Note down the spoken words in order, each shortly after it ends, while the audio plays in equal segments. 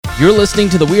You're listening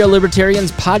to the We Are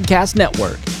Libertarians Podcast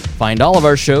Network. Find all of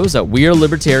our shows at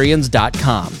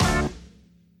wearelibertarians.com.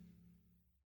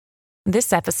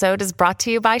 This episode is brought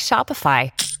to you by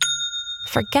Shopify.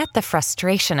 Forget the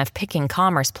frustration of picking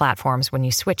commerce platforms when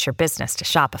you switch your business to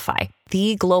Shopify,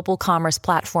 the global commerce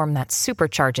platform that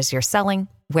supercharges your selling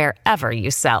wherever you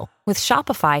sell. With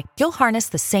Shopify, you'll harness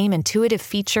the same intuitive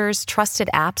features,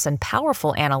 trusted apps, and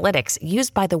powerful analytics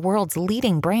used by the world's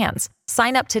leading brands.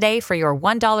 Sign up today for your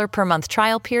 $1 per month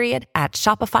trial period at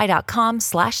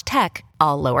shopify.com/tech,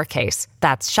 all lowercase.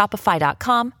 That's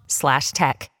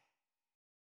shopify.com/tech.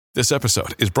 This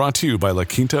episode is brought to you by La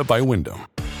Quinta by Wyndham.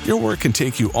 Your work can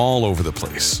take you all over the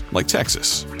place, like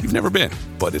Texas. You've never been,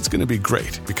 but it's going to be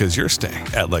great because you're staying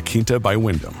at La Quinta by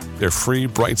Wyndham. Their free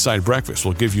Bright Side breakfast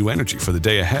will give you energy for the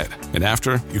day ahead. And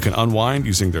after, you can unwind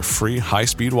using their free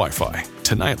high-speed Wi-Fi.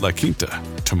 Tonight, La Quinta.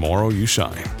 Tomorrow, you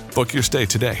shine. Book your stay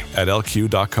today at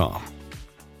lq.com.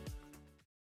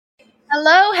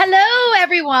 Hello,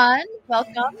 everyone.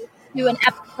 Welcome to an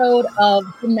episode of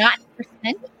Not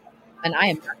Percent. And I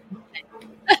am not percent.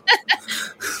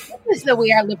 This is the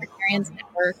We Are Libertarians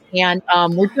Network. And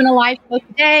we're doing a live show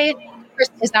today. Chris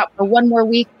is out for one more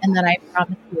week. And then I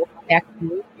promise we will come back to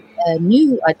you with a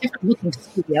new, different looking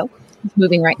studio. He's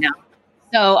moving right now.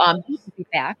 So he should be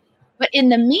back. But in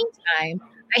the meantime,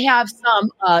 I have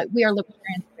some We Are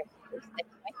Libertarians regulars that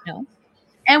you might know.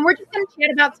 And we're just going to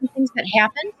chat about some things that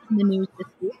happened in the news this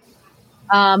week.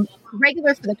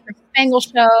 Regular for the Chris Spangle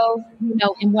Show. You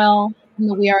know him well from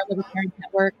the We Are Libertarians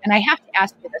Network. And I have to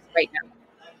ask you this right now.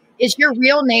 Is your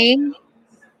real name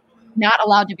not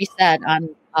allowed to be said on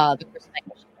the Chris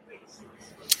Spangle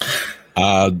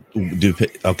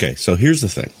Show? Okay, so here's the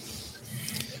thing.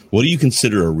 What do you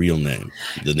consider a real name?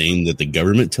 The name that the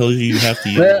government tells you have to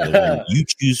use, or the one you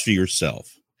choose for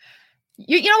yourself?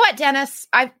 You know what, Dennis?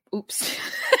 Oops.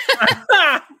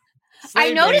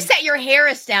 I noticed that your hair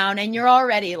is down, and you're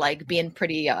already like being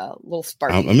pretty little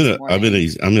sparky. I'm in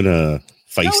a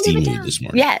feisty mood this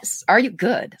morning. Yes, are you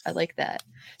good? I like that.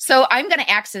 So I'm going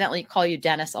to accidentally call you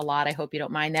Dennis a lot. I hope you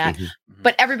don't mind that. Mm-hmm.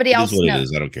 But everybody else knows. It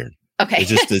is. I don't care. Okay.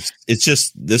 It's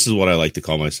just this is what I like to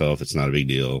call myself. It's not a big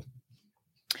deal.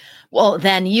 Well,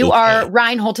 then you are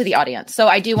Reinhold to the audience. So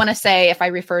I do want to say, if I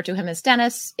refer to him as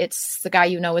Dennis, it's the guy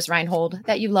you know as Reinhold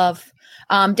that you love.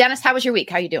 Dennis, how was your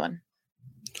week? How you doing?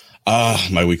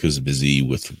 My week was busy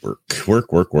with work,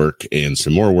 and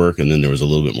some more work. And then there was a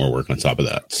little bit more work on top of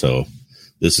that. So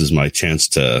this is my chance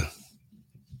to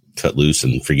cut loose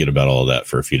and forget about all of that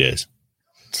for a few days.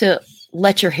 To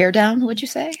let your hair down, would you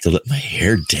say? To let my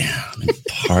hair down and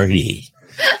party.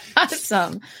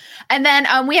 Awesome. And then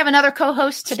we have another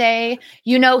co-host today.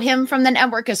 You know him from the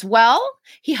network as well.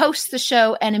 He hosts the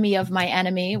show Enemy of My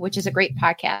Enemy, which is a great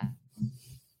podcast.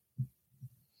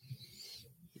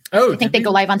 I think they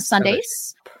go live on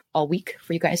Sundays all week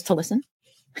for you guys to listen.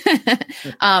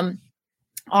 Oh,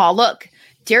 look.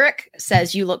 Derek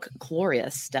says you look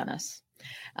glorious, Dennis.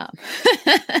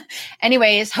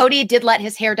 Anyways, Hody did let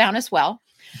his hair down as well.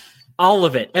 All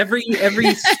of it. Every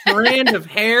strand of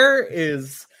hair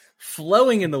is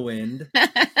flowing in the wind.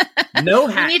 No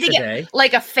hat you need to today. Get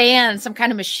like a fan, some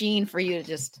kind of machine for you to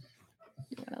just.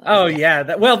 Yeah.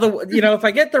 If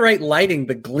I get the right lighting,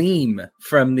 the gleam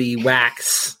from the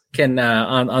wax can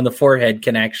on the forehead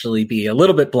can actually be a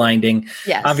little bit blinding.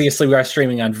 Yes. Obviously, we are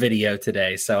streaming on video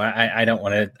today, so I don't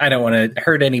want to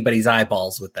hurt anybody's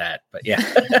eyeballs with that. But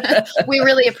yeah, we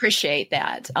really appreciate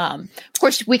that. Of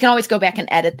course, we can always go back and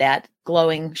edit that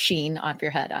glowing sheen off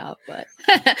your head out. But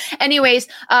anyways,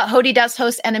 Hody does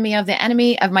host Enemy of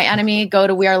My Enemy. Go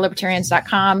to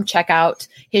wearelibertarians.com. Check out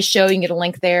his show. You can get a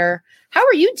link there. How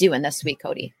are you doing this week,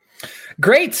 Hody?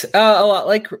 Great. A lot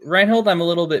like Reinhold, I'm a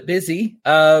little bit busy.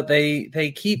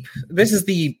 This is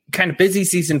the kind of busy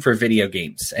season for video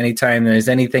games. Anytime there's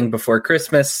anything before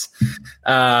Christmas,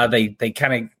 you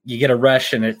get a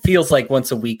rush, and it feels like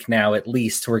once a week now, at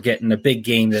least, we're getting a big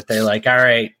game that they're like, all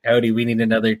right, Hody, we need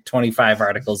another 25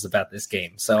 articles about this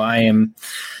game. So I'm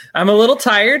a little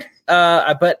tired,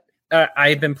 but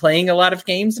I've been playing a lot of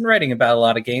games and writing about a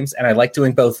lot of games, and I like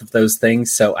doing both of those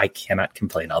things. So I cannot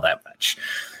complain all that much.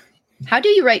 How do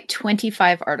you write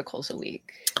 25 articles a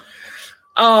week?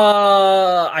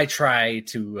 I try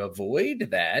to avoid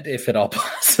that if at all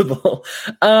possible.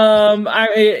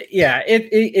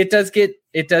 It does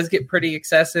get pretty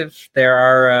excessive. There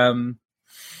are,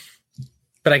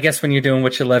 but I guess when you're doing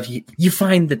what you love, you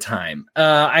find the time.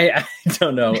 I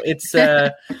don't know.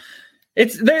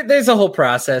 There's a whole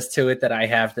process to it that I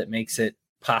have that makes it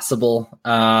possible.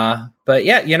 But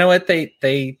yeah, you know what?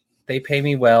 They pay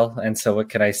me well, and so what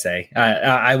can I say?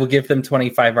 I will give them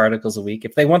 25 articles a week.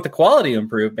 If they want the quality to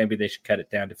improve, maybe they should cut it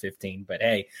down to 15. But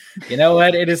hey, you know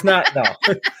what? It is not, no.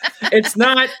 It's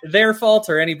not their fault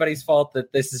or anybody's fault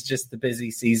that this is just the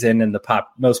busy season and the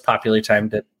most popular time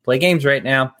to play games right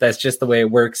now. That's just the way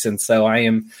it works. And so I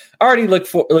am already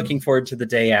looking forward to the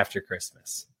day after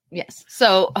Christmas. Yes.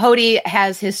 So Hody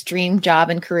has his dream job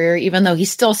and career, even though he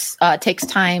still takes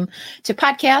time to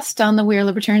podcast on the We Are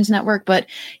Libertarians Network, but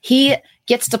he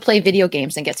gets to play video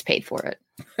games and gets paid for it.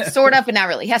 Sort of, but not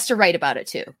really. He has to write about it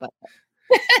too. But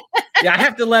yeah, I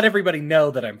have to let everybody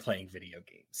know that I'm playing video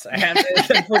games.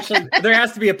 Unfortunately, there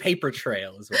has to be a paper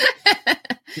trail as well.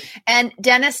 And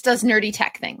Dennis does nerdy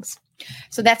tech things.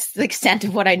 So that's the extent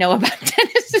of what I know about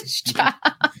Dennis's job.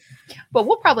 But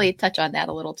we'll probably touch on that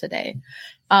a little today.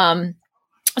 So I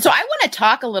want to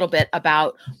talk a little bit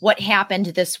about what happened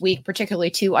this week, particularly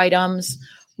 2 items.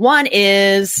 One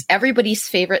is everybody's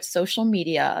favorite social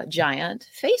media giant,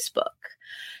 Facebook.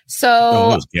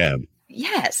 So, Gab.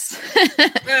 Yes.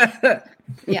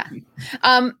 Yeah.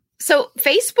 So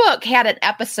Facebook had an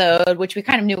episode, which we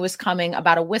kind of knew was coming,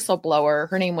 about a whistleblower.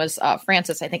 Her name was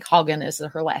Frances, I think Haugen is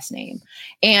her last name.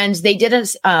 And they did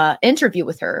an interview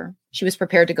with her. She was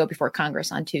prepared to go before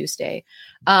Congress on Tuesday.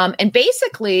 And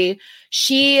basically,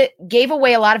 she gave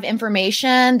away a lot of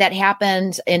information that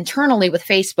happened internally with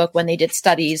Facebook when they did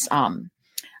studies on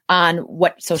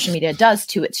what social media does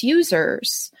to its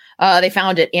users. They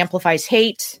found it amplifies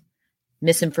hate,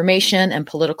 misinformation, and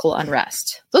political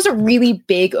unrest. Those are really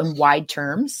big and wide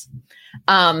terms.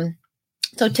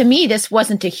 So to me, this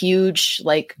wasn't this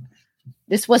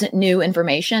wasn't new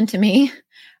information to me.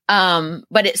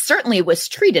 But it certainly was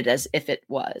treated as if it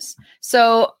was.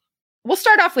 So we'll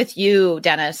start off with you,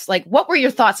 Dennis. Like, what were your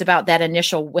thoughts about that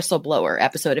initial whistleblower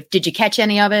episode? Did you catch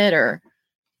any of it, or?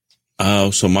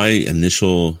 So my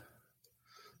initial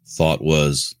thought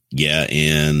was, yeah,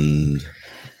 and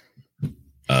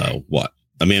what?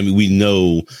 I mean, we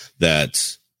know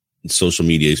that social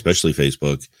media, especially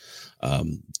Facebook,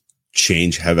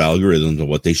 have algorithms of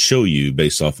what they show you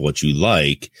based off of what you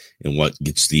like and what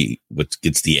gets the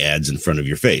ads in front of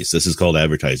your face. This is called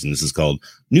advertising. This is called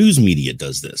news media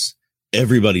does this.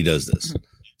 Everybody does this.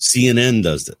 CNN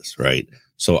does this, right?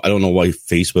 So I don't know why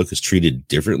Facebook is treated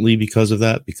differently because of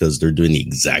that, because they're doing the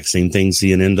exact same thing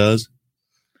CNN does.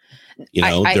 You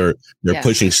know, they're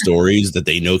pushing stories that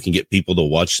they know can get people to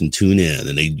watch and tune in,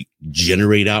 and they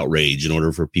generate outrage in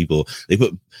order for people.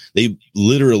 They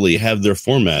literally have their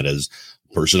format as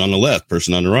person on the left,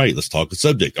 person on the right. Let's talk a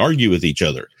subject, argue with each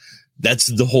other. That's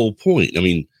the whole point. I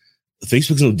mean,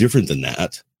 Facebook's no different than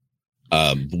that.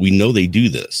 We know they do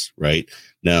this right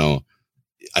now.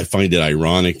 I find it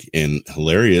ironic and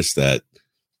hilarious that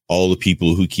all the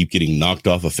people who keep getting knocked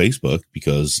off of Facebook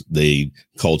because they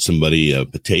called somebody a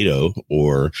potato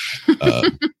or,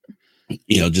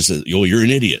 just you're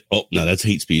an idiot. Oh, no, that's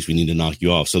hate speech. We need to knock you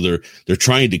off. So they're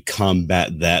trying to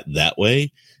combat that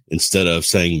way instead of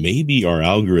saying maybe our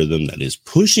algorithm that is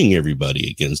pushing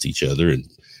everybody against each other and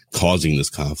causing this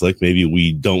conflict. Maybe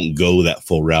we don't go that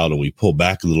full route and we pull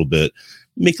back a little bit,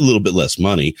 make a little bit less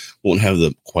money. Won't have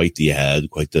quite the ad,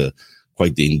 quite the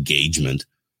engagement,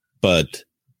 but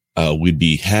we'd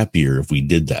be happier if we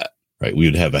did that, right? We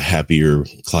would have a happier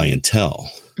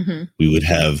clientele. Mm-hmm. We would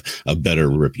have a better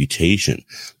reputation,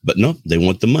 but no, they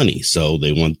want the money. So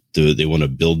they want to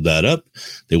build that up.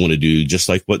 They want to do just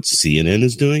like what CNN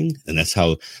is doing. And that's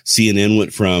how CNN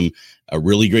went from a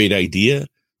really great idea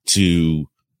to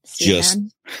just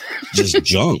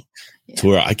junk to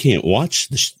where I can't watch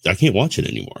it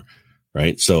anymore.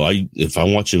 Right. So if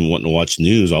I'm wanting to watch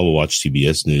news, I will watch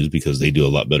CBS News because they do a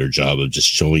lot better job of just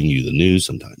showing you the news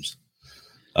sometimes.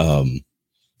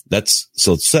 That's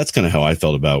kind of how I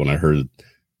felt about when I heard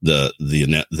that we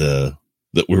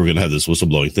were going to have this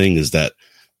whistleblowing thing. Is that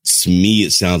to me,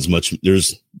 it sounds much,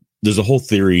 there's a whole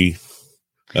theory,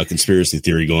 a conspiracy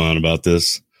theory going on about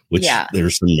this, which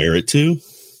there's some merit to.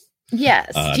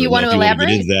 Yes. Do you want to elaborate?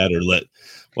 Get into that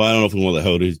I don't know if we want to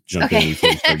let Hody jump in before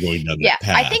we start going down that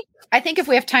path. I think if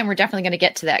we have time, we're definitely going to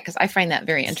get to that because I find that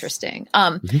very interesting.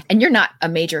 And you're not a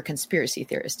major conspiracy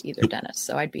theorist either, Dennis,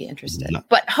 so I'd be interested. No.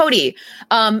 But Hody,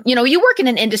 you work in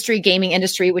an industry, gaming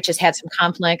industry, which has had some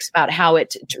conflicts about how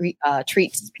it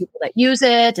treats people that use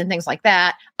it and things like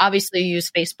that. Obviously, you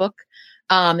use Facebook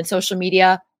and social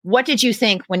media. What did you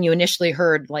think when you initially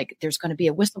heard, like, there's going to be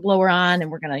a whistleblower on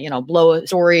and we're going to, blow a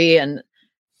story? And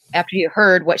after you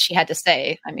heard what she had to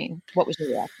say, I mean, what was your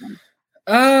reaction?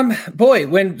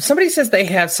 When somebody says they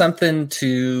have something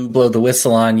to blow the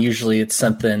whistle on, usually it's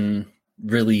something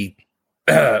really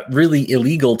really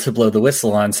illegal to blow the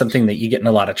whistle on, something that you get in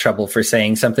a lot of trouble for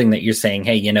saying, something that you're saying,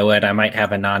 hey, you know what, I might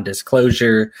have a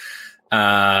non-disclosure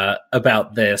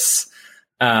about this,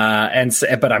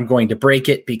 but I'm going to break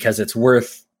it because it's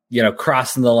worth,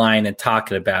 crossing the line and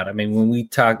talking about. I mean,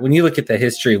 when you look at the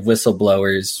history of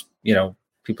whistleblowers,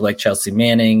 people like Chelsea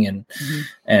Manning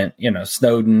and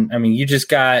Snowden. I mean, you just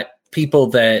got people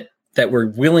that were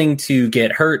willing to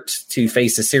get hurt to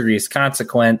face a serious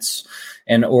consequence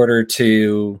in order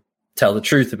to tell the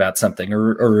truth about something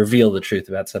or reveal the truth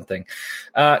about something.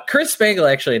 Chris Spangle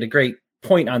actually had a great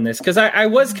point on this, because I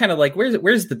was kind of like,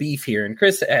 where's the beef here? And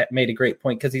Chris made a great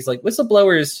point, because he's like,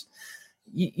 whistleblowers,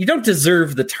 you don't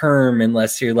deserve the term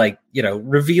unless you're like,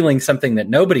 revealing something that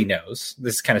nobody knows.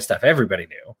 This kind of stuff everybody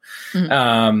knew.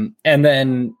 Mm-hmm. And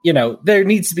then, there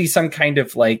needs to be some kind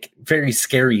of like very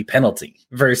scary penalty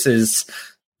versus,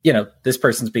 this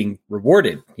person's being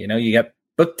rewarded. You got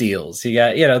book deals. You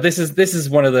got, this is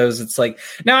one of those. It's like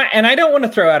now, and I don't want to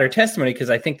throw out her testimony, because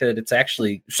I think that it's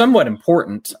actually somewhat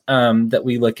important that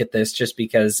we look at this, just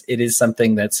because it is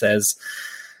something that says,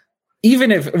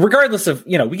 even if, regardless of,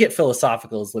 we get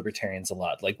philosophical as libertarians a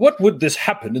lot. Like, what would this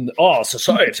happen in our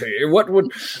society? What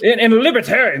would, in a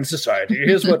libertarian society,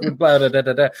 here's what would, blah, da, da,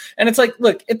 da, da. And it's like,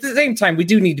 look, at the same time, we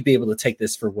do need to be able to take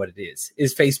this for what it is.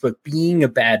 Is Facebook being a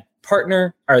bad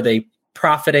partner? Are they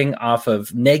profiting off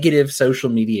of negative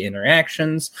social media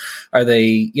interactions? Are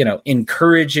they,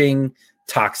 encouraging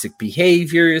toxic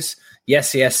behaviors?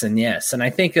 Yes, yes, and yes. And I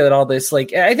think that all this,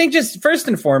 like, I think just first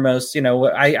and foremost,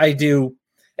 I do,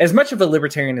 as much of a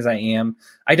libertarian as I am,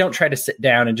 I don't try to sit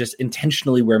down and just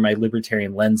intentionally wear my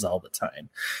libertarian lens all the time.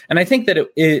 And I think that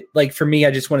it like, for me,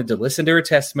 I just wanted to listen to her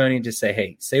testimony and just say,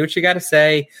 hey, say what you got to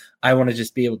say. I want to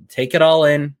just be able to take it all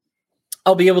in.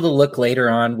 I'll be able to look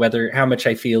later on how much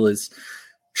I feel is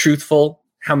truthful,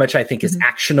 how much I think is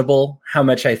actionable, how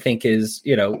much I think is,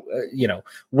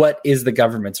 what is the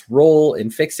government's role in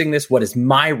fixing this? What is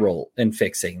my role in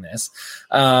fixing this?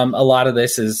 A lot of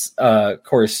this is, of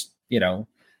course,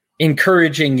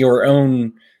 encouraging your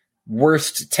own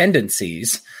worst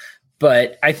tendencies.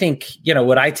 But I think,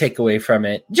 what I take away from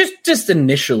it, just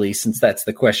initially, since that's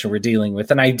the question we're dealing with,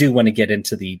 and I do want to get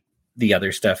into the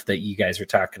other stuff that you guys are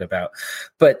talking about,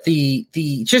 but the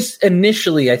just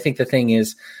initially, I think the thing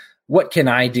is, what can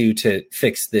I do to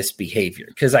fix this behavior?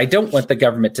 Because I don't want the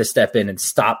government to step in and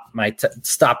stop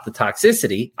stop the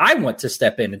toxicity. I want to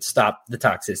step in and stop the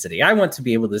toxicity. I want to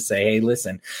be able to say, hey,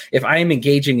 listen, if I am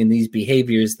engaging in these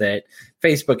behaviors that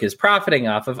Facebook is profiting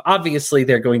off of, obviously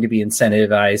they're going to be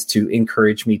incentivized to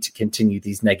encourage me to continue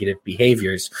these negative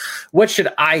behaviors. What should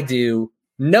I do,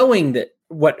 knowing that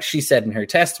what she said in her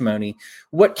testimony?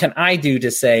 What can I do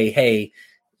to say, hey,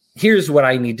 here's what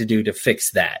I need to do to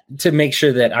fix that, to make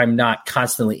sure that I'm not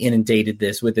constantly inundated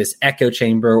with this echo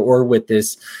chamber, or with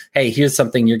this, hey, here's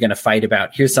something you're going to fight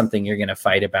about. Here's something you're going to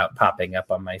fight about popping up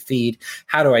on my feed.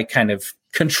 How do I kind of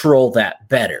control that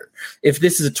better? If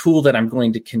this is a tool that I'm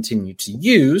going to continue to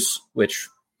use, which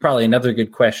probably another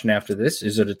good question after this,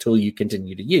 is it a tool you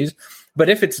continue to use? But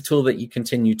if it's a tool that you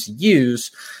continue to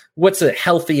use, what's a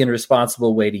healthy and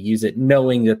responsible way to use it,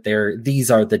 knowing that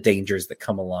these are the dangers that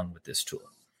come along with this tool?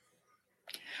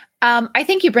 I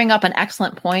think you bring up an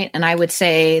excellent point, and I would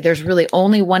say there's really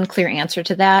only one clear answer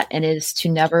to that, and it is to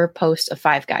never post a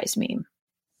Five Guys meme.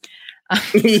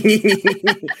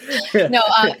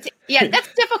 Yeah,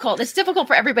 that's difficult. It's difficult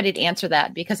for everybody to answer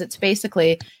that, because it's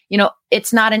basically,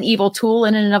 it's not an evil tool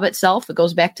in and of itself. It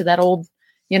goes back to that old,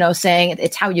 saying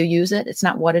it's how you use it. It's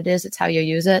not what it is. It's how you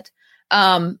use it.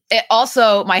 It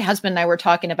also, my husband and I were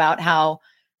talking about how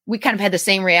we kind of had the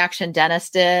same reaction Dennis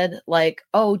did, like,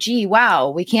 oh, gee, wow,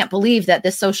 we can't believe that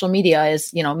this social media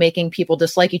is, making people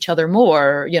dislike each other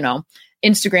more.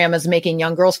 Instagram is making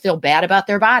young girls feel bad about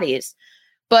their bodies.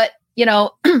 But,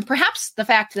 perhaps the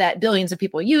fact that billions of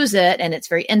people use it and it's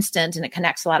very instant and it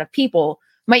connects a lot of people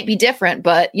might be different.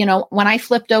 But, when I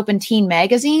flipped open teen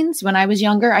magazines when I was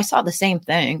younger, I saw the same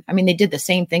thing. I mean, they did the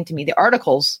same thing to me. The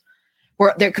articles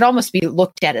where there could almost be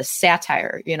looked at as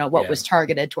satire, what was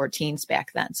targeted toward teens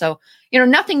back then. So,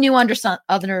 nothing new under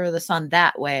the sun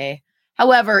that way.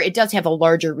 However, it does have a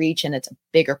larger reach, and it's a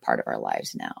bigger part of our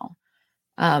lives now.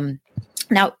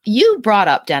 Now, you brought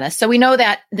up, Dennis, so we know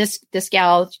that this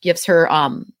gal gives her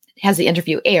has the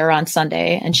interview air on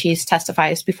Sunday, and she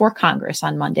testifies before Congress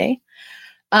on Monday.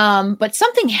 But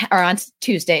on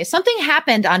Tuesday, something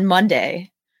happened on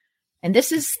Monday, and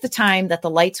this is the time that the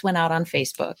lights went out on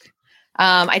Facebook.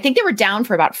 I think they were down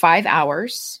for about 5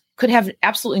 hours, could have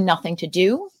absolutely nothing to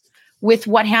do with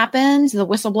what happened, the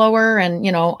whistleblower.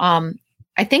 And,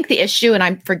 I think the issue,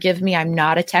 and forgive me, I'm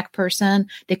not a tech person,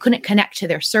 they couldn't connect to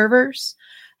their servers.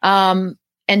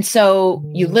 And so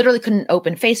you literally couldn't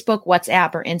open Facebook,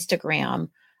 WhatsApp, or Instagram.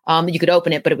 You could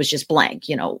open it, but it was just blank.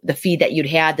 You know, the feed that you'd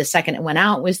had the second it went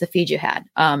out was the feed you had.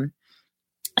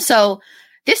 So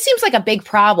this seems like a big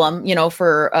problem, you know,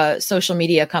 for a social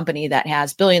media company that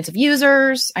has billions of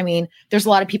users. I mean, there's a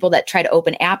lot of people that try to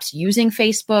open apps using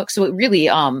Facebook. So it really,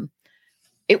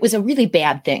 it was a really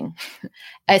bad thing,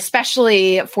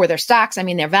 especially for their stocks. I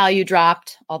mean, their value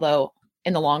dropped, although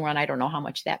in the long run, I don't know how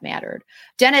much that mattered.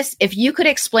 Dennis, if you could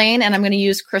explain, and I'm going to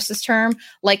use Chris's term,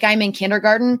 like I'm in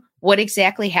kindergarten, what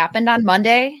exactly happened on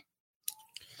Monday,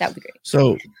 that would be great.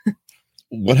 So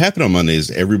what happened on Monday is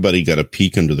everybody got a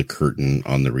peek under the curtain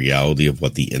on the reality of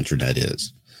what the internet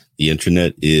is. The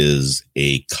internet is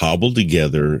a cobbled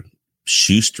together,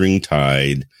 shoestring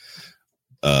tied,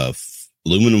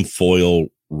 aluminum foil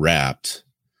wrapped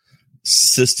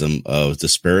system of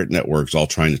disparate networks all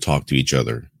trying to talk to each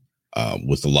other.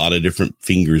 With a lot of different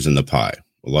fingers in the pie,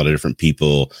 a lot of different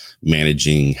people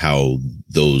managing how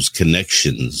those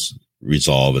connections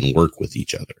resolve and work with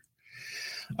each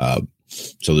other.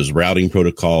 So there's routing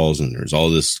protocols and there's all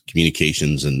this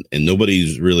communications and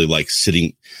nobody's really like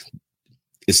sitting.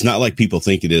 It's not like people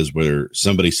think it is where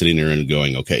somebody's sitting there and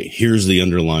going, okay, here's the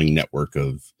underlying network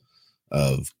of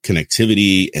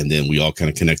connectivity. And then we all kind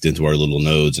of connect into our little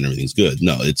nodes and everything's good.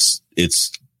 No, it's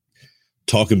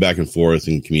talking back and forth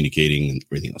and communicating and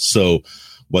everything else. So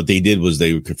what they did was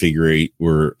they were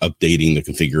updating the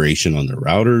configuration on the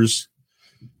routers.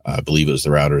 I believe it was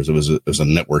the routers. It was a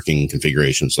networking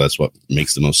configuration. So that's what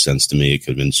makes the most sense to me. It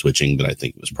could have been switching, but I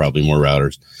think it was probably more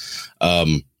routers.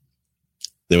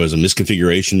 There was a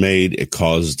misconfiguration made. It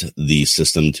caused the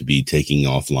system to be taking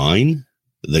offline.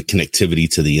 The connectivity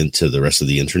to the rest of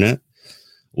the internet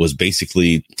was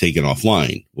basically taken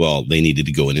offline. Well, they needed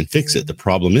to go in and fix it. The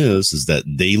problem is that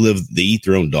they eat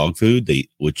their own dog food,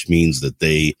 which means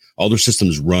that all their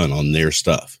systems run on their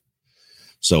stuff.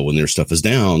 So when their stuff is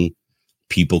down,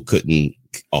 people couldn't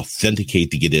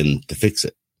authenticate to get in to fix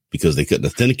it because they couldn't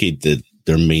authenticate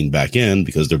their main back end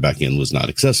because their back end was not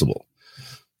accessible.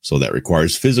 So that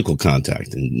requires physical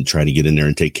contact and trying to get in there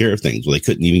and take care of things. Well, they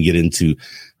couldn't even get into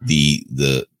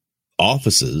the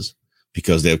offices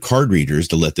because they have card readers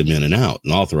to let them in and out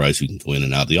and authorize who can go in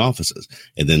and out of the offices.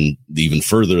 And then even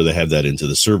further, they have that into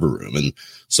the server room. And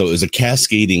so it was a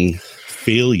cascading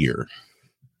failure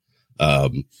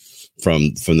from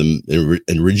the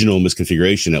original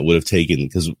misconfiguration that would have taken,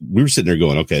 because we were sitting there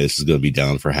going, okay, this is going to be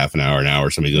down for half an hour.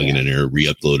 Somebody's going to get in there,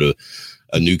 re-upload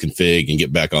a new config and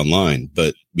get back online.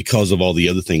 But because of all the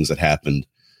other things that happened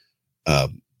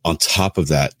on top of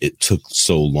that, it took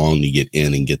so long to get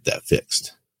in and get that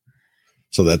fixed.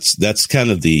 So that's kind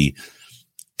of the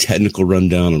technical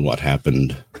rundown on what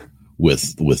happened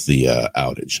with the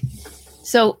outage.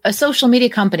 So a social media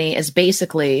company is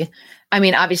basically, I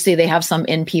mean, obviously they have some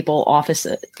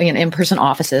in-person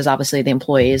offices, obviously the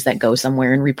employees that go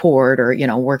somewhere and report or, you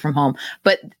know, work from home,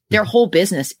 but their whole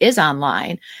business is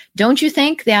online. Don't you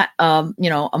think that, a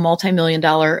multi-billion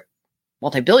dollar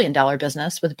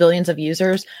business with billions of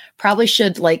users probably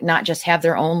should like not just have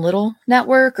their own little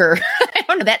network or I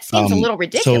don't know, that seems a little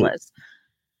ridiculous.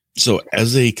 So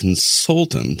as a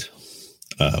consultant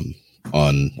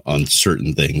on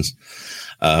certain things,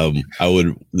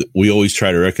 we always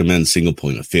try to recommend single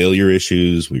point of failure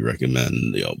issues. We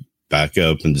recommend,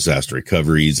 backup and disaster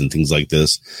recoveries and things like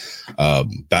this,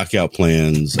 backup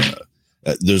plans.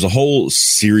 There's a whole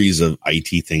series of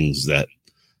IT things that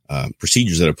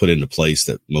procedures that are put into place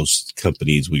that most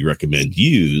companies we recommend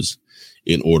use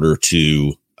in order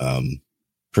to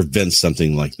prevent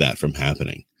something like that from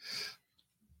happening.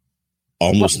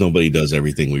 Almost nobody does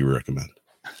everything we recommend.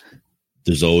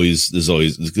 There's always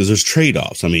because there's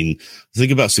trade-offs. I mean,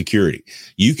 think about security.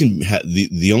 You can have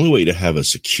the only way to have a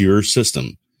secure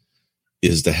system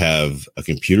is to have a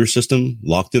computer system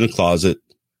locked in a closet,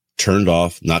 turned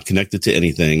off, not connected to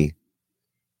anything,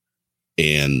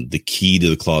 and the key to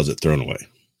the closet thrown away.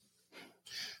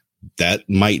 That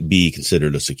might be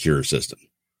considered a secure system.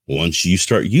 Once you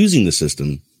start using the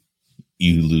system,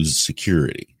 you lose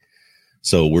security.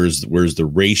 So where's the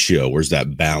ratio? Where's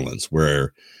that balance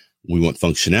where we want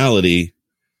functionality,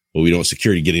 but we don't want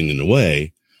security getting in the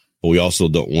way, but we also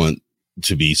don't want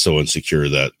to be so insecure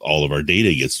that all of our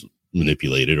data gets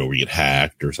manipulated or we get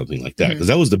hacked or something like that. Because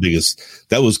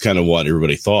that was kind of what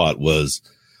everybody thought was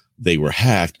they were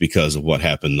hacked because of what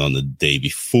happened on the day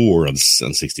before on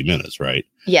 60 Minutes, right?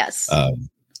 Yes.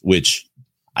 Which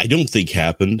I don't think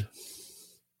happened,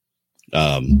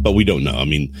 but we don't know. I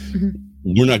mean,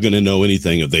 we're not going to know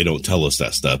anything if they don't tell us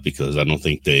that stuff because I don't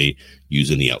think they use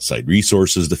any outside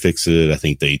resources to fix it. I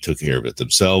think they took care of it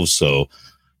themselves. So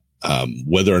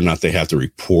Whether or not they have to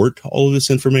report all of this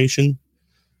information,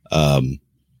 who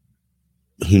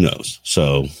knows?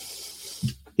 So,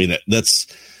 I mean,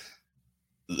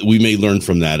 we may learn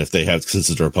from that if they have, since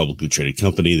it's a publicly traded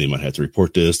company, they might have to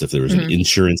report this. If there was an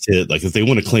insurance hit, like if they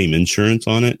want to claim insurance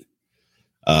on it,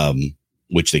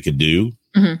 which they could do,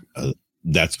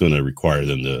 that's going to require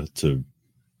them to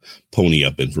pony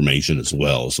up information as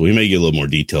well. So we may get a little more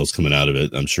details coming out of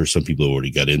it. I'm sure some people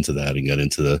already got into that and got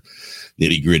into the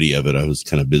nitty gritty of it. I was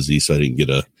kind of busy, so I didn't get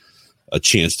a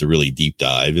chance to really deep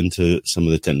dive into some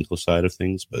of the technical side of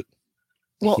things, but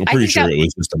I'm pretty sure it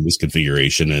was just a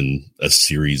misconfiguration and a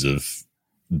series of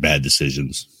bad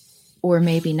decisions. Or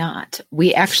maybe not.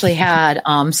 We actually had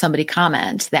somebody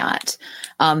comment that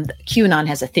QAnon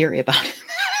has a theory about it.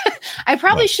 I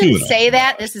probably shouldn't say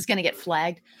that. This is going to get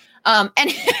flagged. And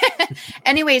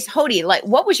anyways, Hody, like,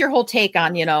 what was your whole take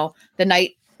on,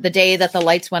 the day that the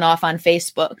lights went off on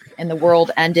Facebook and the world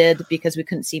ended because we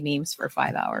couldn't see memes for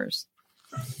 5 hours?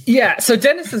 Yeah, so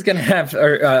Dennis is going to have,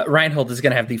 or Reinhold is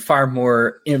going to have the far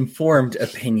more informed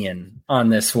opinion on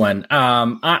this one.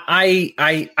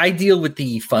 I deal with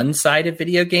the fun side of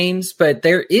video games, but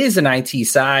there is an IT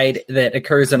side that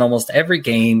occurs in almost every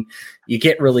game. You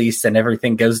get released and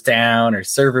everything goes down, or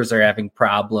servers are having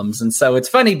problems. And so it's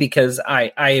funny because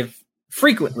I've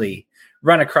frequently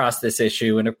run across this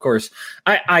issue. And of course,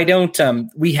 I don't,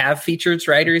 we have features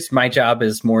writers. My job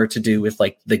is more to do with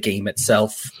like the game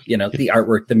itself, the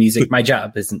artwork, the music. My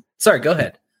job isn't, sorry, go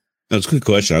ahead. That's a good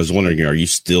question. I was wondering, are you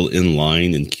still in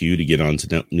line in queue to get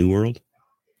onto New World?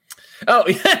 Oh,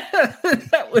 yeah,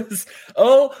 that was,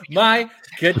 oh my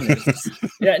goodness.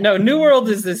 Yeah, no, New World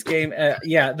is this game.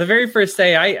 The very first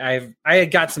day I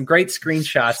had got some great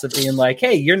screenshots of being like,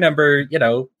 hey, you're number,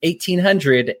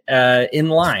 1800 in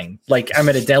line. Like I'm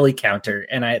at a deli counter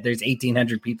and there's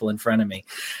 1800 people in front of me.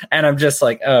 And I'm just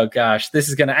like, oh gosh, this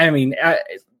is going to,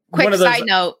 quick side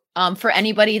note. For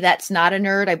anybody that's not a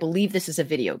nerd, I believe this is a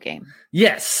video game.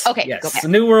 Yes. Okay. Yes.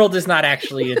 New World is not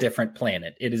actually a different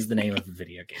planet. It is the name of the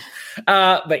video game.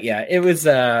 But yeah, it was.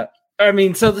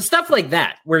 So the stuff like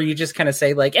that, where you just kind of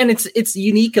say like, and it's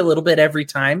unique a little bit every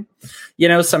time.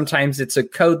 Sometimes it's a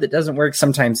code that doesn't work.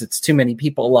 Sometimes it's too many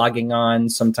people logging on.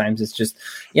 Sometimes it's just,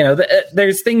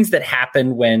 there's things that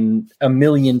happen when a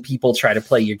million people try to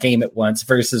play your game at once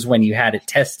versus when you had it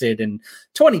tested and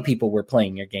 20 people were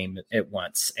playing your game at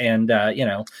once. And,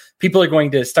 people are going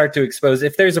to start to expose,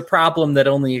 if there's a problem that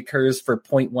only occurs for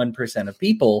 0.1% of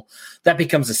people, that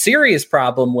becomes a serious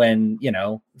problem when,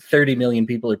 30 million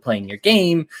people are playing your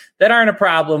game, that aren't a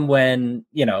problem when,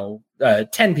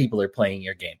 10 people are playing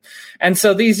your game. And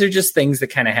so these are just things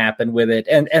that kind of happen with it.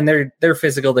 And they're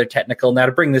physical, they're technical. Now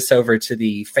to bring this over to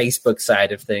the Facebook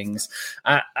side of things,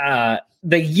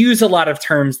 they use a lot of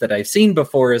terms that I've seen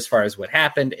before as far as what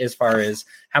happened, as far as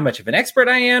how much of an expert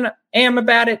I am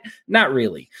about it. Not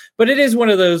really. But it is one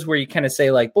of those where you kind of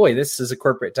say like, boy, this is a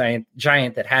corporate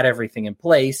giant that had everything in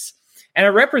place. And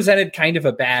it represented kind of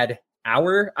a bad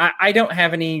hour. I don't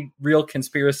have any real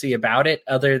conspiracy about it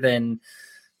other than,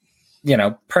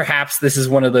 perhaps this is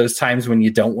one of those times when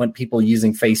you don't want people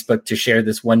using Facebook to share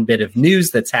this one bit of news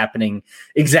that's happening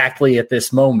exactly at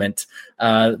this moment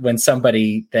when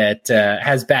somebody that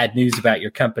has bad news about your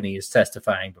company is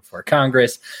testifying before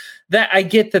Congress. That I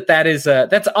get that is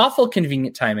that's awful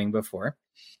convenient timing before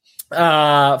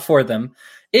for them.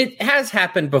 It has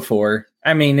happened before.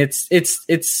 I mean, it's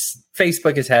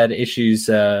Facebook has had issues,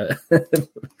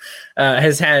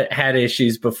 has had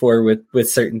issues before with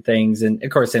certain things, and of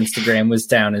course, Instagram was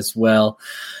down as well.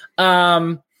 Do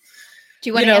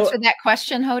you want to answer that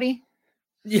question, Hody?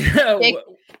 Yeah,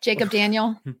 Jacob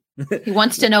Daniel. He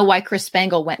wants to know why Chris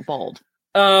Spangle went bold.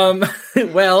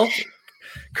 Well,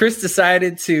 Chris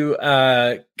decided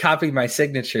to copy my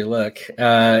signature look.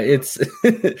 It's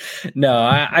no,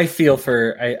 I feel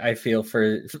for.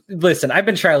 Listen, I've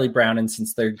been Charlie Browning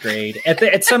since third grade.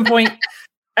 At some point,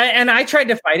 and I tried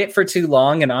to fight it for too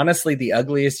long. And honestly, the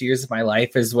ugliest years of my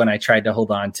life is when I tried to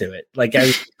hold on to it. Like I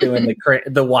was doing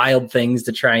the wild things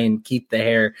to try and keep the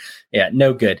hair. Yeah,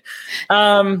 no good.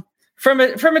 From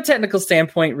a technical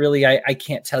standpoint, really, I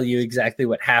can't tell you exactly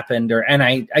what happened, and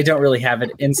I don't really have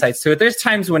insights to it. There's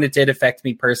times when it did affect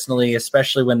me personally,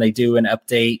 especially when they do an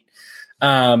update.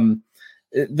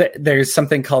 There's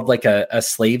something called like a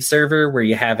slave server where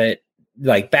you have it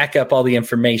like back up all the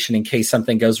information in case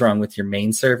something goes wrong with your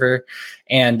main server.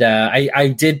 And I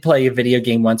did play a video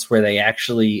game once where they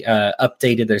actually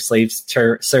updated their slave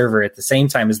server at the same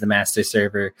time as the master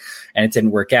server, and it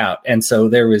didn't work out. And so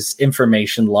there was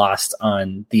information lost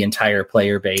on the entire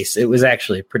player base. It was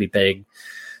actually a pretty big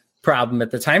problem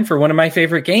at the time for one of my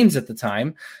favorite games at the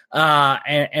time.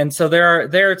 And so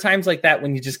there are times like that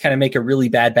when you just kind of make a really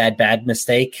bad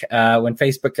mistake. When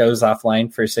Facebook goes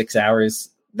offline for 6 hours,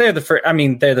 they're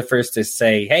the first to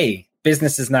say, hey,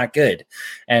 business is not good.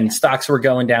 And stocks were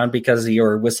going down because of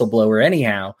your whistleblower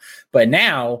anyhow. But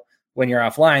now when you're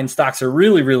offline, stocks are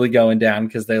really, really going down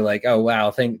because they're like, oh, wow,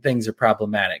 things are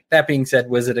problematic. That being said,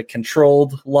 was it a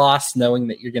controlled loss knowing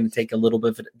that you're going to take a little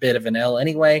bit of an L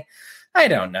anyway? I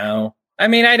don't know. I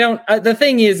mean, the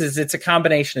thing is it's a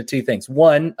combination of two things.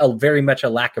 One, very much a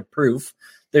lack of proof.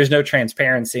 There's no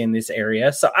transparency in this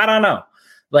area. So I don't know.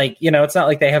 Like, it's not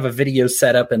like they have a video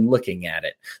set up and looking at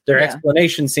it. Their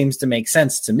explanation seems to make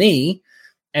sense to me.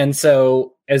 And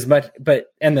so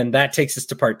and then that takes us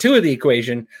to part two of the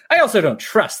equation. I also don't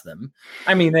trust them.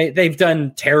 I mean, they've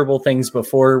done terrible things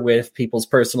before with people's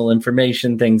personal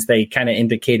information, things they kind of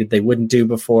indicated they wouldn't do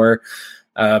before.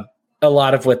 A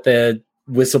lot of what the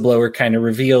whistleblower kind of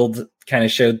revealed kind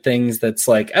of showed things that's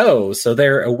like, oh, so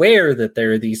they're aware that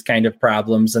there are these kind of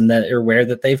problems and that they're aware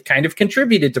that they've kind of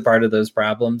contributed to part of those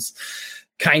problems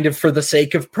kind of for the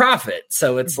sake of profit.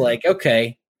 So it's like,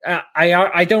 okay,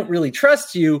 I don't really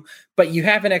trust you, but you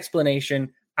have an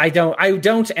explanation. I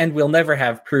don't and will never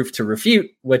have proof to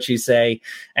refute what you say.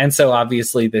 And so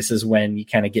obviously this is when you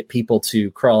kind of get people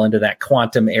to crawl into that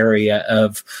quantum area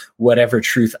of whatever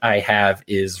truth I have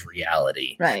is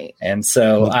reality. Right. And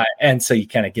so you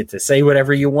kind of get to say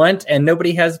whatever you want and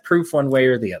nobody has proof one way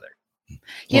or the other.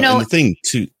 And the thing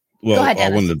too, I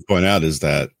wanted to point out is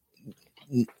that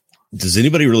does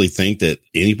anybody really think that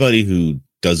anybody who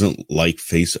doesn't like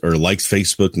likes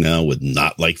Facebook now would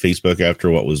not like Facebook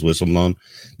after what was whistleblown,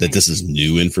 that this is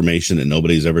new information that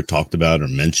nobody's ever talked about or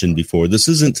mentioned before? This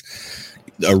isn't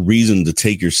a reason to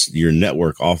take your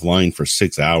network offline for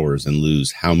 6 hours and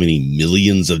lose how many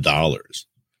millions of dollars,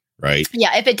 right?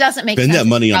 Yeah. If it doesn't make spend sense, that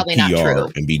money on PR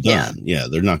and be done. Yeah.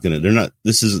 They're not going to do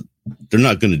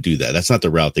that. That's not the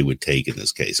route they would take in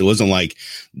this case. It wasn't like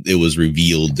it was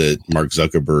revealed that Mark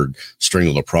Zuckerberg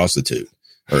strangled a prostitute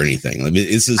or anything. I mean,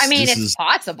 it's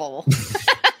possible.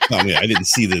 I mean, I didn't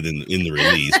see that in the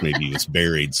release. Maybe it was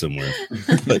buried somewhere.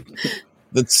 But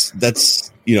that's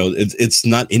it's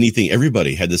not anything.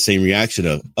 Everybody had the same reaction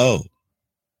of, oh,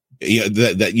 yeah,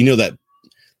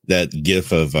 that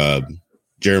gif of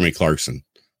Jeremy Clarkson.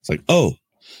 It's like, oh,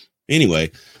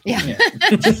 anyway. Yeah.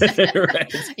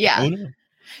 Right. Yeah. Oh, no.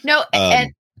 No,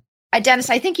 and Dennis,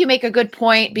 I think you make a good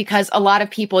point because a lot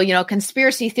of people,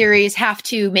 conspiracy theories have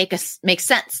to make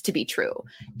sense to be true.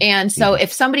 And so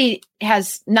if somebody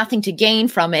has nothing to gain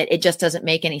from it, it just doesn't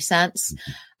make any sense.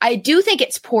 I do think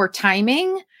it's poor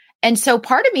timing. And so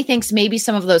part of me thinks maybe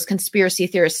some of those conspiracy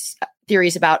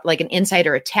theories about like an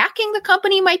insider attacking the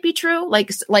company might be true.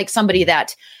 Like somebody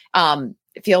that,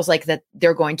 feels like that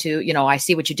they're going to, I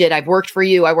see what you did. I've worked for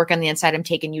you. I work on the inside. I'm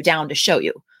taking you down to show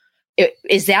you.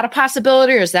 Is that a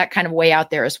possibility, or is that kind of way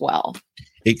out there as well?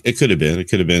 It could have been. It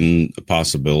could have been a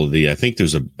possibility. I think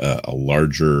there's a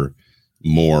larger,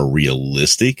 more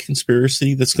realistic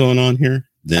conspiracy that's going on here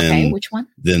than which one?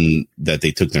 Than that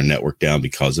they took their network down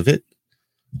because of it.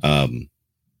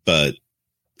 But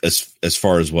as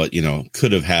far as what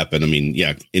could have happened, I mean,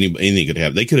 yeah, anything could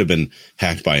have. They could have been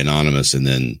hacked by Anonymous, and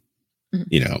then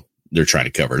they're trying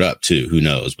to cover it up too. Who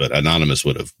knows? But Anonymous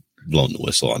would have blown the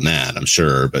whistle on that, I'm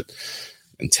sure,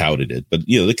 and touted it. But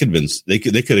they could have been, they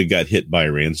could have got hit by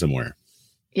ransomware.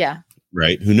 Yeah.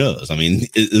 Right. Who knows? I mean,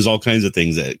 there's all kinds of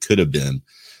things that it could have been.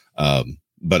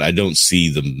 But I don't see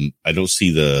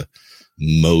the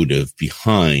motive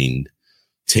behind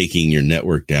taking your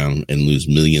network down and lose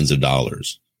millions of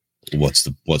dollars. What's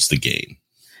the gain?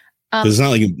 Because it's not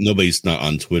like nobody's not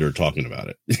on Twitter talking about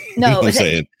it. No, you know what I'm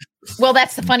saying? Well,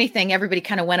 that's the funny thing. Everybody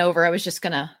kind of went over. I was just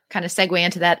going to kind of segue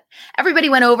into that. Everybody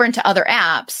went over into other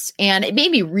apps, and it made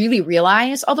me really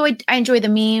realize, although I enjoy the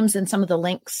memes and some of the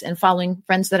links and following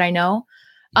friends that I know,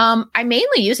 I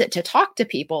mainly use it to talk to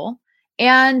people.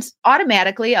 And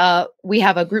automatically, we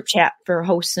have a group chat for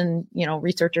hosts and,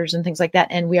 researchers and things like that.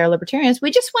 And We Are Libertarians. We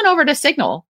just went over to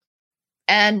Signal,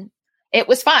 and it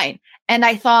was fine. And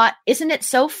I thought, isn't it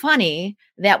so funny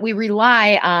that we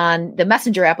rely on the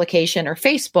Messenger application or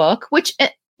Facebook, which,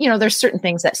 there's certain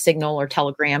things that Signal or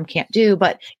Telegram can't do.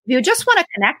 But if you just want to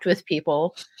connect with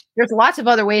people, there's lots of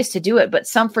other ways to do it. But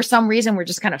for some reason, we're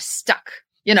just kind of stuck,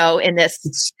 in this.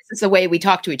 This is the way we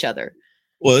talk to each other.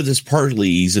 Well, it's partly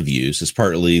ease of use. It's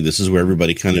partly this is where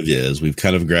everybody kind of is. We've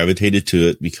kind of gravitated to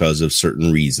it because of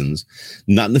certain reasons,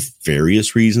 not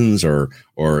nefarious reasons, or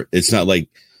it's not like,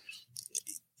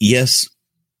 yes,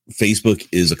 Facebook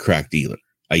is a crack dealer.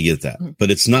 I get that.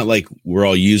 But it's not like we're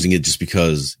all using it just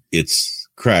because it's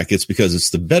crack. It's because it's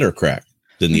the better crack.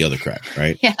 than the other crap,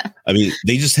 right? Yeah. I mean,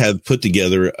 they just have put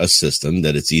together a system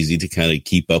that it's easy to kind of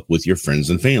keep up with your friends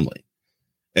and family.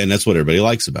 And that's what everybody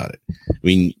likes about it. I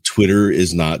mean, Twitter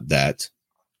is not that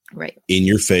right in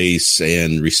your face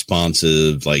and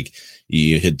responsive. Like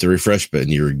you hit the refresh button,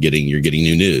 you're getting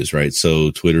new news, right?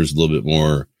 So Twitter's a little bit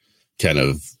more kind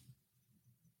of,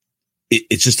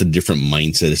 it's just a different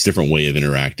mindset. It's a different way of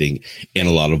interacting. And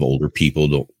a lot of older people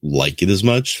don't like it as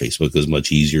much. Facebook is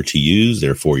much easier to use.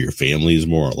 Therefore, your family is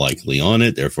more likely on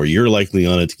it. Therefore, you're likely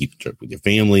on it to keep in touch with your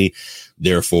family.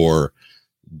 Therefore,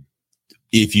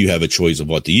 if you have a choice of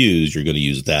what to use, you're going to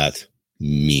use that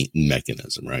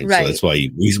mechanism, right? So that's why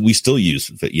we still use,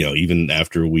 even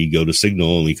after we go to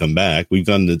Signal and we come back, we've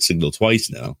gone to Signal twice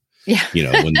now. Yeah.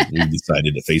 When we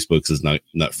decided that Facebook is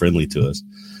not friendly to us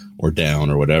or down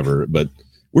or whatever, but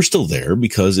we're still there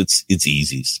because it's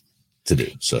easy to do.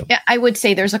 So yeah, I would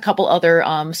say there's a couple other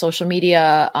social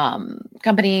media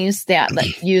companies that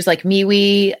use like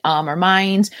MeWe or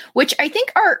Minds, which I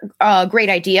think are great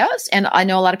ideas. And I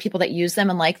know a lot of people that use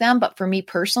them and like them. But for me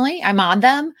personally, I'm on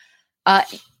them.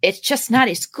 It's just not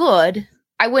as good.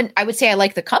 I would say I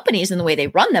like the companies and the way they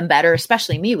run them better,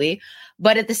 especially MeWe.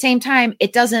 But at the same time,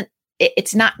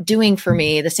 it's not doing for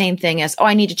me the same thing as,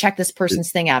 I need to check this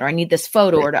person's thing out, or I need this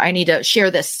photo, or I need to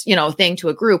share this, thing to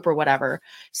a group or whatever.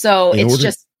 So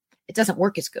it doesn't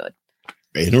work as good.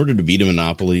 In order to beat a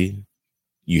monopoly,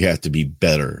 you have to be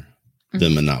better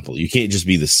than Monopoly. You can't just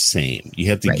be the same. You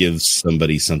have to give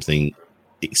somebody something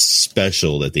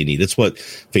special that they need. That's what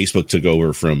Facebook took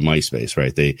over from MySpace,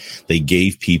 right? They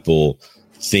gave people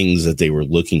things that they were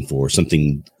looking for,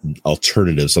 something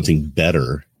alternative, something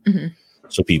better. Mm-hmm.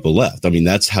 So people left. I mean,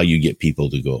 that's how you get people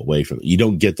to go away from it. You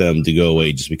don't get them to go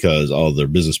away just because all their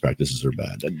business practices are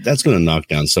bad. That's going to knock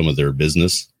down some of their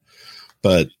business,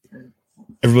 but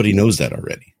everybody knows that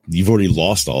already. You've already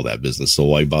lost all that business. So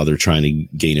why bother trying to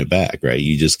gain it back, right?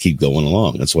 You just keep going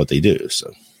along. That's what they do.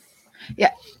 So,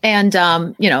 yeah. And,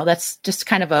 that's just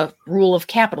kind of a rule of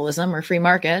capitalism or free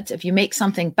market. If you make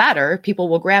something better, people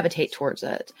will gravitate towards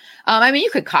it. You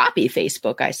could copy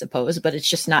Facebook, I suppose, but it's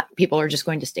just not, people are just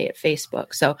going to stay at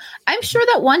Facebook. So I'm sure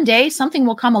that one day something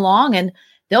will come along and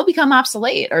they'll become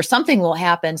obsolete, or something will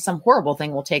happen. Some horrible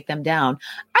thing will take them down.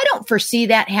 I don't foresee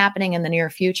that happening in the near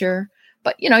future,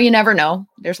 but you never know.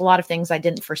 There's a lot of things I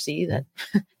didn't foresee that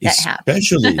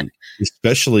happen.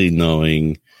 Especially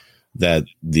knowing that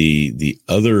the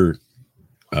other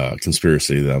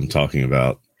conspiracy that I'm talking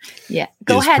about is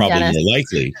probably Dennis. more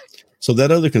likely. So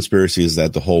that other conspiracy is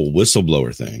that the whole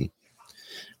whistleblower thing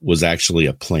was actually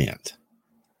a plant.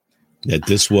 That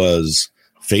this was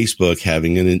Facebook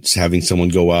having someone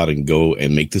go out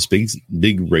and make this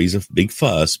raise a big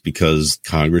fuss because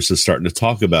Congress is starting to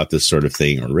talk about this sort of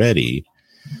thing already.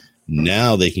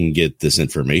 Now they can get this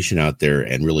information out there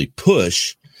and really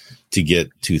push to get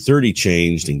 230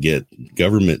 changed and get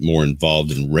government more involved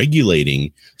in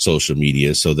regulating social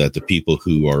media so that the people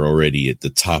who are already at the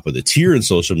top of the tier in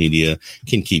social media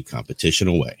can keep competition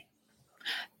away.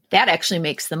 That actually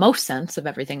makes the most sense of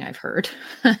everything I've heard.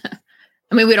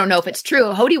 We don't know if it's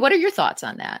true. Hody, what are your thoughts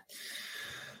on that?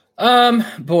 I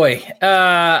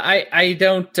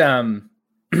don't,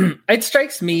 it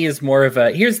strikes me as more of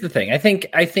here's the thing. I think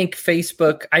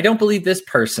Facebook, I don't believe this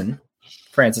person,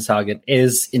 Frances Haugen,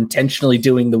 is intentionally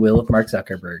doing the will of Mark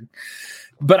Zuckerberg.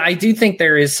 But I do think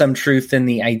there is some truth in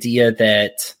the idea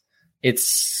that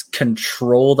it's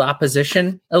controlled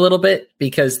opposition a little bit,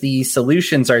 because the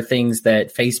solutions are things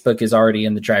that Facebook is already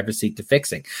in the driver's seat to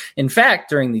fixing. In fact,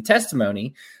 during the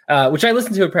testimony, which I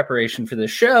listened to in preparation for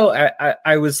this show,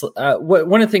 I was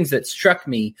one of the things that struck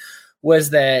me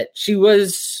was that she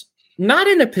was not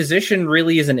in a position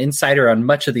really as an insider on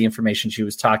much of the information she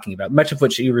was talking about. Much of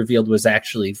what she revealed was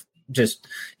actually just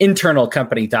internal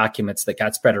company documents that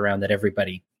got spread around that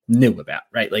everybody knew about,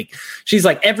 right? Like, she's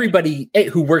like, everybody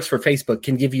who works for Facebook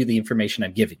can give you the information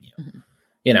I'm giving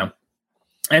you,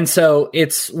 And so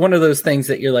it's one of those things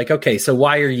that you're like, okay, so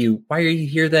why are you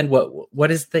here then?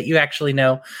 What is that you actually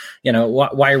know?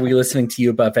 Why are we listening to you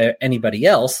above anybody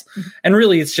else? Mm-hmm. And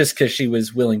really it's just because she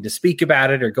was willing to speak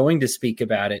about it or going to speak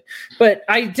about it. But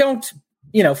I don't,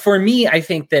 for me, I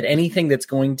think that anything that's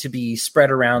going to be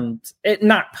spread around,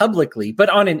 not publicly, but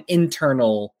on an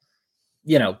internal,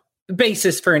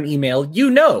 basis for an email,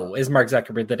 as Mark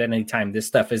Zuckerberg, that at any time this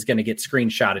stuff is going to get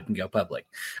screenshotted and go public.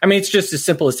 It's just as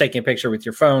simple as taking a picture with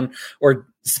your phone or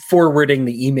forwarding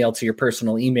the email to your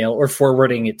personal email or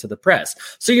forwarding it to the press.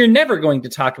 So you're never going to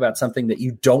talk about something that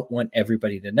you don't want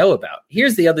everybody to know about.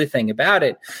 Here's the other thing about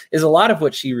it is a lot of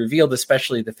what she revealed,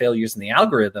 especially the failures in the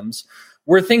algorithms,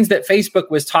 were things that Facebook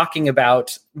was talking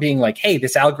about being like, hey,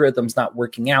 this algorithm's not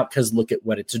working out because look at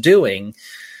what it's doing.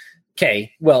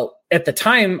 Okay, well, at the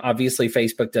time, obviously,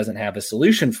 Facebook doesn't have a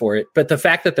solution for it. But the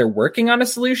fact that they're working on a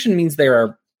solution means there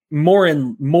are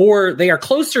they are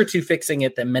closer to fixing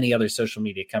it than many other social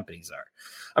media companies are.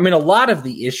 I mean, a lot of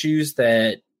the issues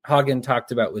that Hagen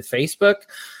talked about with Facebook,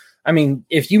 I mean,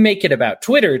 if you make it about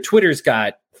Twitter, Twitter's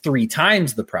got 3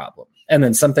 times the problem. And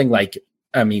then something like,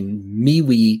 I mean,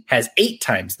 MeWe has 8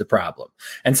 times the problem.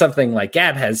 And something like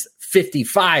Gab has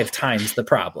 55 times the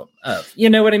problem of, you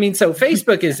know what I mean? So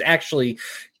Facebook is actually,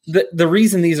 the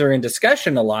reason these are in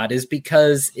discussion a lot is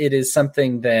because it is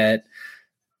something that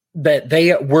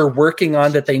they were working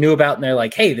on, that they knew about, and they're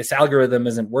like, hey, this algorithm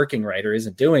isn't working right or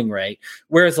isn't doing right.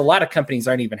 Whereas a lot of companies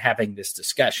aren't even having this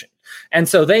discussion. And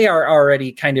so they are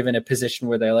already kind of in a position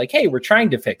where they're like, hey, we're trying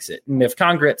to fix it. And if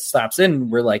Congress stops in,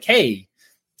 we're like, hey,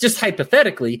 just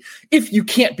hypothetically, if you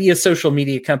can't be a social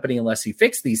media company unless you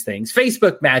fix these things,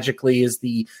 Facebook magically is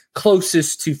the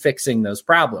closest to fixing those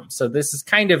problems. So this is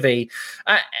kind of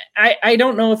I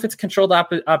don't know if it's controlled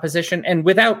opposition. And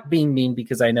without being mean,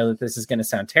 because I know that this is going to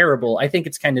sound terrible, I think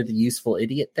it's kind of the useful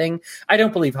idiot thing. I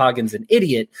don't believe Hagen's an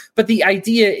idiot, but the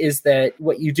idea is that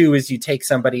what you do is you take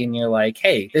somebody and you're like,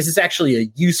 hey, this is actually a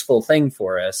useful thing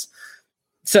for us.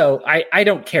 So I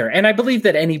don't care. And I believe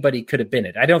that anybody could have been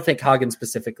it. I don't think Hagen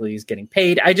specifically is getting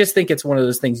paid. I just think it's one of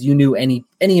those things you knew any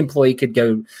employee could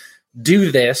go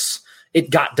do this.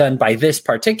 It got done by this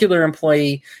particular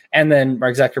employee. And then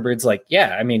Mark Zuckerberg's like,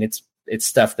 yeah, I mean, it's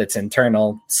stuff that's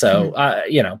internal. So,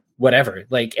 whatever.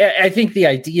 Like, I think the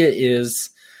idea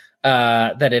is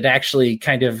that it actually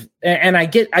kind of, and I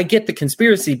get the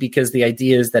conspiracy, because the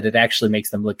idea is that it actually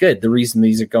makes them look good. The reason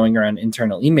these are going around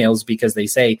internal emails because they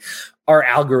say our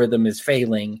algorithm is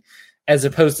failing, as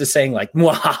opposed to saying like,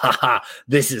 "Mwahaha,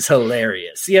 this is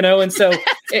hilarious," And so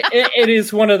it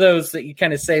is one of those that you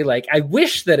kind of say like, I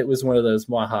wish that it was one of those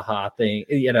mwahaha thing.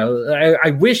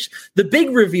 I wish the big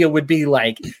reveal would be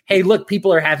like, hey, look,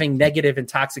 people are having negative and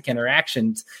toxic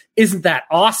interactions. Isn't that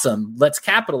awesome? Let's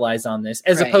capitalize on this,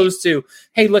 as opposed to,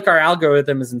 hey, look, our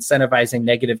algorithm is incentivizing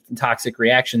negative and toxic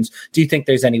reactions. Do you think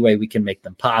there's any way we can make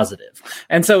them positive?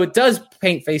 And so it does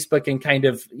paint Facebook in kind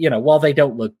of, while they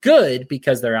don't look good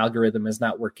because their algorithm is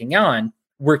not working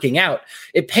out,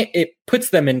 it puts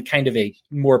them in kind of a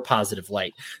more positive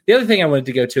light. The other thing I wanted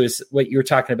to go to is what you were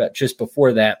talking about just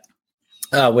before that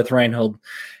with Reinhold.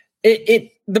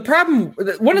 The problem,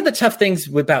 one of the tough things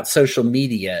about social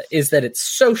media is that it's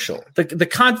social.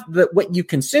 What you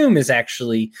consume is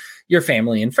actually your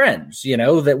family and friends,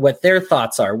 that what their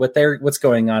thoughts are, what's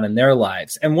going on in their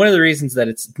lives. And one of the reasons that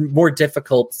it's more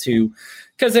difficult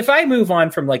because if I move on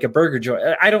from like a burger joint,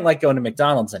 I don't like going to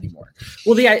McDonald's anymore.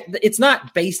 Well, it's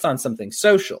not based on something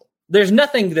social. There's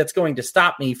nothing that's going to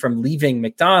stop me from leaving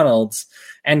McDonald's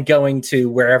and going to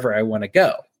wherever I want to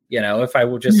go. If I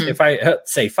will just, if I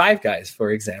say Five Guys, for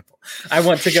example, I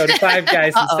want to go to Five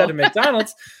Guys instead of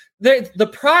McDonald's. The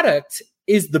product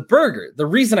is the burger. The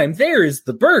reason I'm there is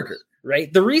the burger,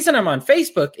 right? The reason I'm on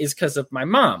Facebook is because of my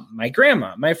mom, my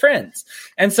grandma, my friends.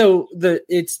 And so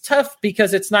it's tough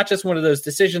because it's not just one of those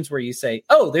decisions where you say,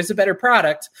 oh, there's a better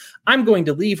product, I'm going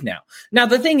to leave now. Now,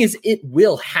 the thing is, it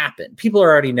will happen. People are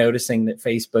already noticing that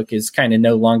Facebook is kind of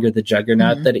no longer the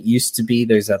juggernaut that it used to be.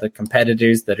 There's other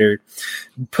competitors that are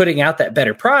putting out that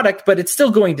better product, but it's still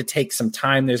going to take some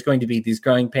time. There's going to be these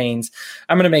growing pains.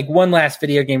 I'm going to make one last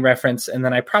video game reference, and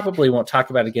then I probably won't talk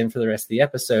about it again for the rest of the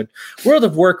episode. World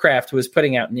of Warcraft was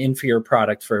putting out an inferior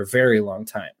product for a very long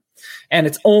time. And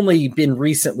it's only been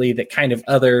recently that kind of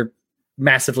other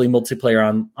massively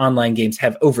multiplayer online games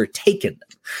have overtaken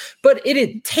them. But it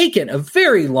had taken a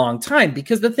very long time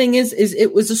because the thing is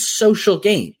it was a social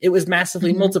game. It was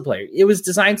massively multiplayer. It was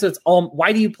designed so it's all,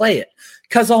 why do you play it?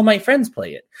 Because all my friends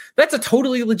play it. That's a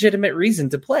totally legitimate reason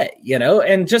to play,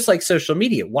 and just like social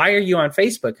media. Why are you on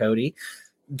Facebook, Cody?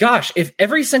 Gosh, if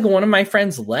every single one of my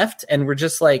friends left and we're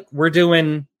just like, we're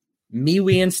doing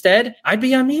MeWe instead, I'd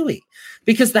be on MeWe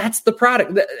because that's the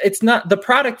product. It's not, the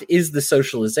product is the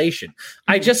socialization.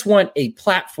 I just want a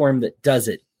platform that does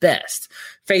it best.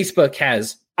 Facebook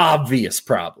has obvious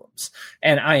problems,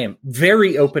 and I am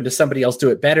very open to somebody else do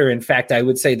it better. In fact, I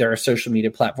would say there are social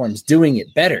media platforms doing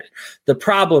it better. The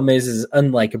problem is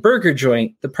unlike a burger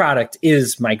joint, the product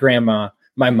is my grandma,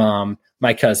 my mom,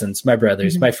 my cousins, my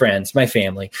brothers, my friends, my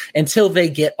family. Until they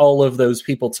get all of those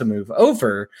people to move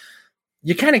over,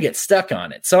 you kind of get stuck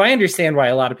on it. So I understand why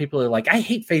a lot of people are like, I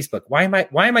hate Facebook. Why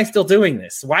am I still doing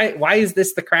this? Why is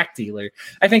this the crack dealer?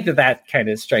 I think that kind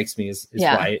of strikes me as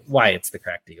why it's the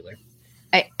crack dealer.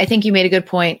 I think you made a good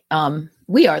point.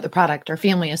 We are the product. Our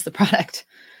family is the product.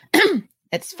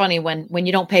 It's funny when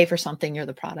you don't pay for something, you're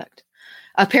the product.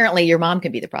 Apparently your mom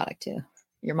can be the product too.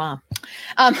 Your mom.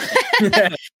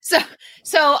 So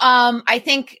I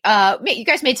think you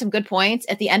guys made some good points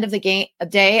at the end of the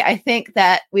day. I think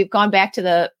that we've gone back to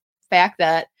the fact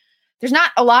that there's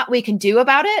not a lot we can do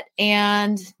about it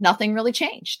and nothing really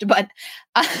changed. But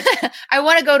I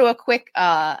want to go to a quick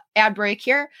ad break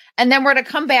here, and then we're going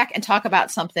to come back and talk about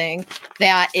something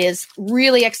that is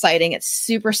really exciting. It's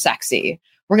super sexy.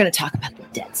 We're going to talk about the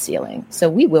debt ceiling. So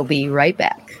we will be right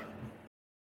back.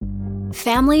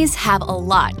 Families have a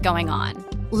lot going on.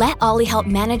 Let Ollie help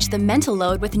manage the mental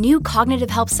load with new cognitive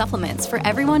help supplements for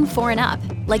everyone 4 and up,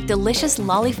 like delicious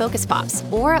Lolly Focus Pops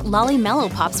or Lolly Mellow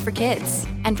Pops for kids.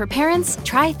 And for parents,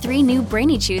 try 3 new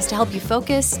Brainy Chews to help you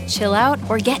focus, chill out,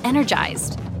 or get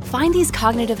energized. Find these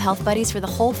cognitive health buddies for the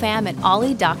whole fam at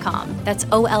ollie.com. That's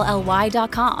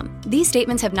OLLY.com. These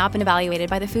statements have not been evaluated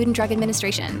by the Food and Drug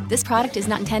Administration. This product is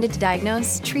not intended to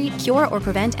diagnose, treat, cure, or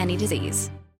prevent any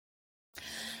disease.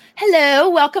 Hello,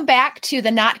 welcome back to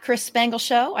the Not Chris Spangle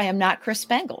Show. I am not Chris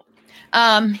Spangle.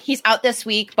 He's out this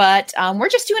week, but we're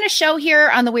just doing a show here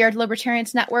on the Weird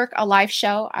Libertarians Network, a live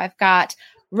show. I've got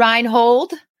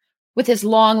Reinhold with his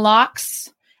long locks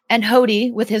and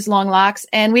Hody with his long locks,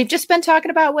 and we've just been talking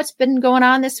about what's been going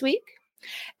on this week.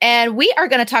 And we are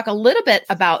going to talk a little bit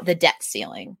about the debt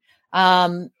ceiling.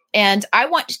 And I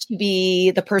want to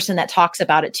be the person that talks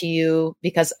about it to you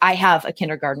because I have a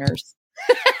kindergartner's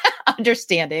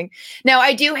understanding. Now,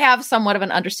 I do have somewhat of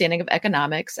an understanding of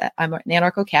economics. I'm an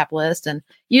anarcho-capitalist and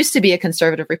used to be a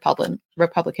conservative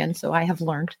Republican, so I have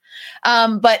learned.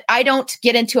 But I don't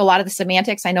get into a lot of the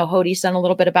semantics. I know Hody's done a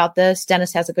little bit about this.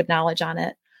 Dennis has a good knowledge on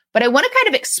it. But I want to kind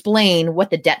of explain what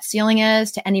the debt ceiling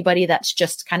is to anybody that's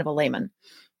just kind of a layman.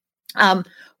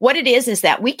 What it is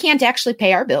that we can't actually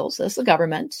pay our bills as the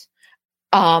government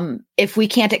if we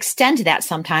can't extend that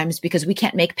sometimes because we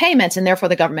can't make payments and therefore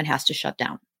the government has to shut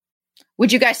down.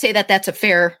 Would you guys say that that's a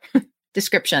fair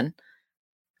description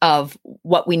of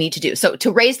what we need to do? So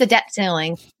to raise the debt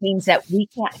ceiling means that we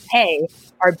can't pay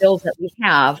our bills that we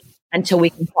have until we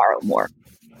can borrow more.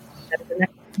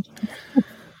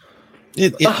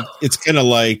 It's kind of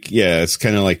like, it's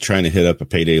kind of like trying to hit up a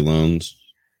payday loans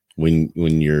when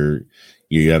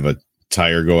you have a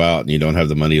tire go out and you don't have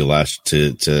the money to last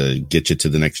to get you to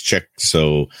the next check.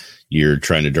 So you're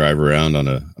trying to drive around on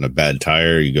a bad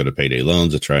tire. You go to payday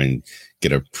loans to try and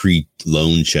get a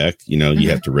pre-loan check. You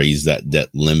have to raise that debt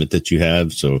limit that you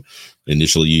have. So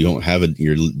initially you don't have it.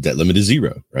 Your debt limit is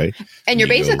 0, right? And you're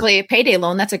basically a payday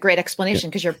loan. That's a great explanation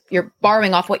because you're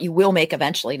borrowing off what you will make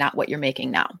eventually, not what you're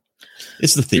making now.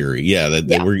 It's the theory.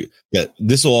 That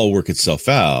this will all work itself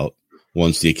out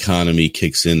once the economy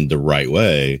kicks in the right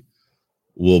way.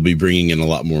 We'll be bringing in a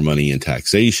lot more money in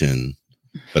taxation,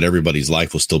 but everybody's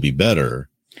life will still be better.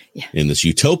 Yeah. And this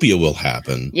utopia will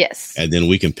happen. Yes. And then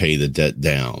we can pay the debt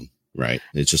down. Right.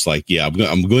 It's just like, I'm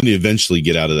going to eventually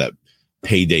get out of that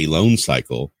payday loan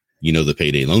cycle. The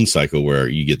payday loan cycle where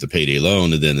you get the payday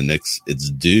loan and then the next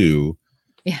it's due.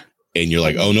 Yeah. And you're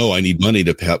like, oh no, I need money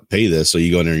to pay this. So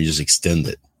you go in there and you just extend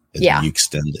it. And you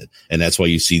extend it. And that's why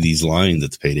you see these lines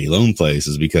at the payday loan place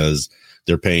is because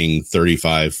they're paying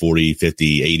 35, 40,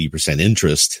 50, 80%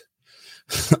 interest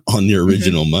on their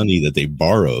original money that they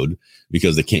borrowed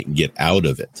because they can't get out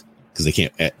of it because they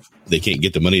can't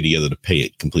get the money together to pay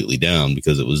it completely down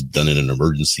because it was done in an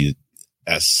emergency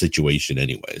situation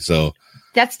anyway. So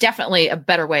that's definitely a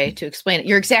better way to explain it.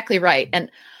 You're exactly right.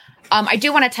 And I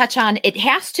do want to touch on, it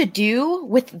has to do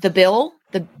with the bill,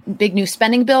 the big new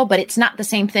spending bill, but it's not the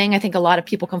same thing. I think a lot of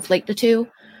people conflate the two.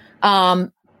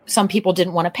 Some people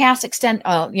didn't want to pass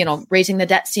raising the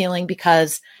debt ceiling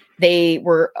because they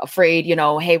were afraid,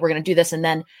 hey, we're going to do this. And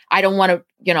then I don't want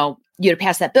to, you to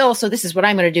pass that bill. So this is what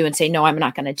I'm going to do and say, no, I'm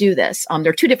not going to do this.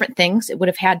 They're two different things. It would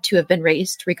have had to have been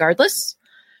raised regardless.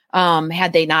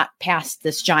 Had they not passed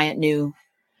this giant new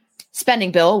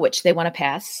spending bill, which they want to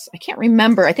pass. I can't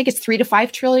remember. I think it's 3 to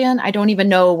 5 trillion. I don't even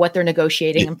know what they're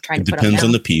negotiating. I'm trying to put depends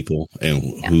on the people and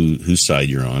whose side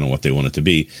you're on and what they want it to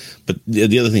be. But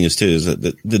the other thing is too, is that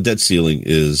the debt ceiling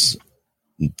is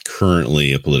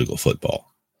currently a political football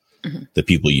that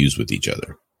people use with each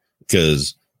other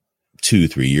because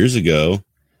 2-3 years ago,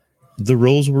 the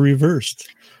roles were reversed.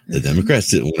 The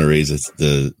Democrats didn't want to raise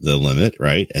the limit,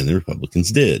 right? And the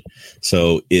Republicans did.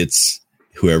 So it's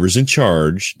whoever's in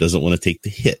charge doesn't want to take the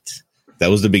hit. That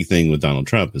was the big thing with Donald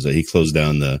Trump is that he closed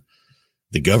down the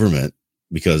government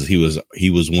because he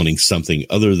was wanting something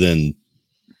other than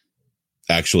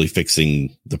actually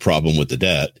fixing the problem with the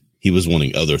debt. He was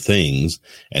wanting other things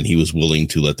and he was willing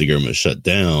to let the government shut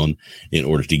down in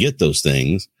order to get those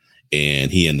things.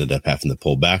 And he ended up having to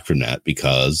pull back from that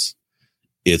because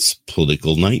it's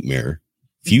political nightmare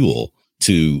fuel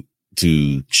to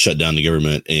shut down the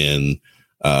government. And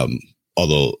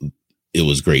although it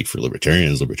was great for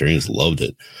libertarians loved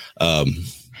it.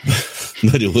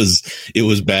 But it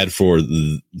was bad for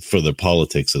the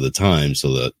politics of the time.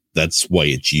 So that's why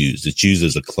it's used. It's used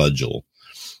as a cudgel,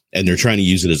 and they're trying to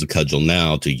use it as a cudgel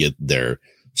now to get their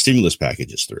stimulus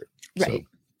packages through. Right.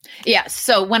 Yeah.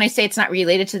 So when I say it's not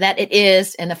related to that, it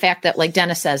is. And the fact that, like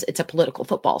Dennis says, it's a political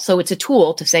football. So it's a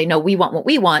tool to say, no, we want what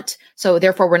we want. So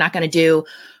therefore, we're not going to do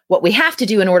what we have to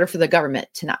do in order for the government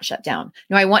to not shut down.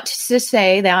 Now, I want to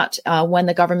say that when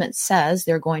the government says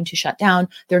they're going to shut down,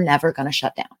 they're never going to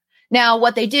shut down. Now,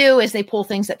 what they do is they pull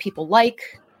things that people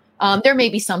like. There may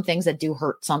be some things that do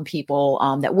hurt some people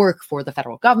that work for the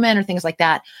federal government or things like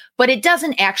that, but it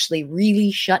doesn't actually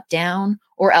really shut down,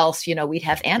 or else, we'd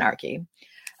have anarchy,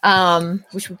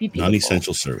 which would be beautiful.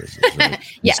 Non-essential services. Right?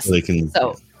 Yes.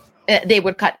 So they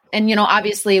would cut. And,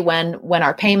 obviously when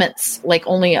our payments, like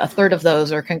only a third of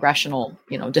those are congressional,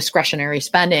 discretionary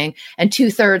spending, and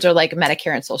 2/3 are like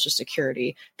Medicare and Social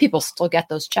Security, people still get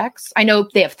those checks. I know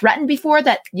they have threatened before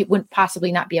that you wouldn't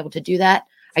possibly not be able to do that.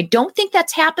 I don't think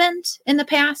that's happened in the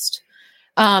past,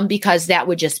 because that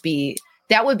would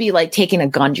be like taking a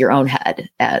gun to your own head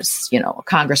as, a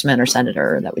congressman or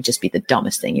senator. That would just be the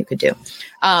dumbest thing you could do.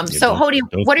 So Hody,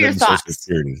 what are your thoughts?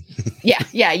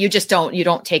 Yeah. You just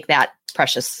don't take that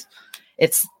precious.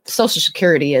 It's Social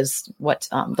Security is what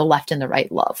the left and the right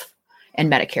love,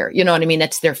 and Medicare. You know what I mean?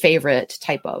 It's their favorite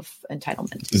type of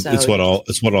entitlement. So it's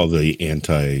what all the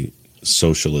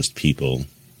anti-socialist people,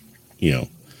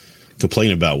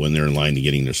 complain about when they're in line to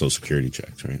getting their Social Security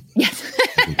checks, right? Yes.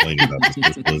 Complain about this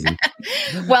socialism.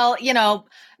 Well,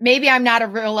 maybe I'm not a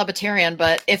real libertarian,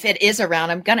 but if it is around,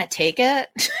 I'm going to take it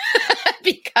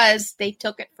because they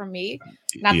took it from me.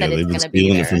 Not that it's going to be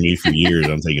stealing it from me for years.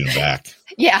 I'm taking it back.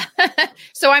 Yeah.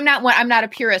 So I'm not a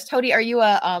purist. Hody, are you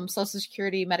a Social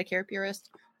Security Medicare purist?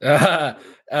 No.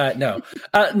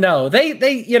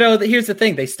 They here's the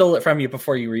thing. They stole it from you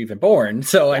before you were even born.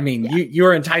 So, I mean,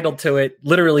 you're entitled to it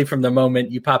literally from the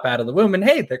moment you pop out of the womb, and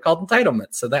hey, they're called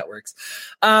entitlements. So that works.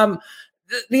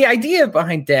 The idea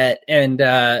behind debt and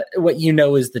what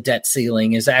is the debt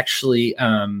ceiling is actually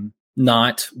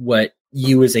not what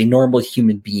you as a normal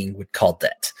human being would call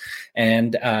debt.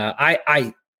 And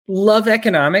I love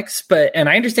economics, and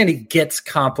I understand it gets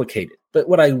complicated. But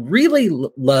what I really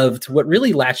loved, what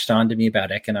really latched on to me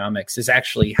about economics is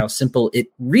actually how simple it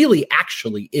really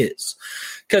actually is.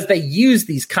 Because they use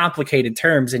these complicated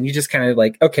terms and you just kind of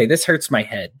like, okay, this hurts my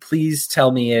head. Please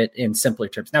tell me it in simpler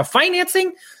terms. Now,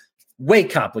 financing, way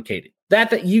complicated.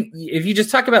 If you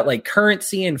just talk about like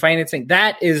currency and financing,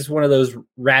 that is one of those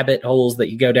rabbit holes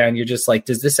that you go down. You're just like,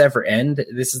 does this ever end?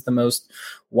 This is the most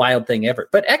wild thing ever.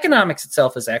 But economics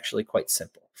itself is actually quite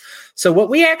simple. So what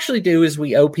we actually do is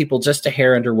we owe people just a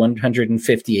hair under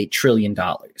 $158 trillion.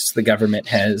 The government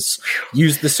has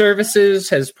used the services,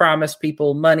 has promised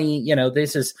people money.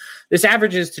 This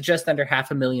averages to just under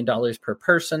 $500,000 per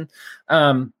person.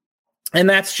 And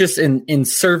that's just in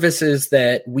services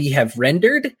that we have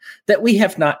rendered that we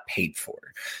have not paid for.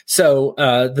 So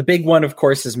the big one, of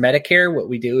course, is Medicare. What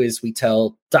we do is we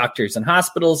tell doctors and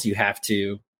hospitals, you have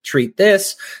to treat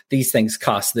this. These things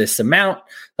cost this amount.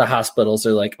 The hospitals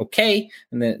are like, okay.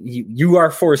 And then you are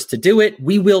forced to do it.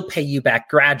 We will pay you back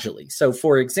gradually. So,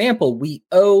 for example, we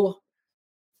owe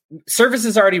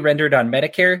services already rendered on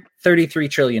Medicare, $33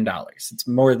 trillion. It's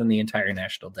more than the entire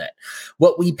national debt.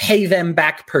 What we pay them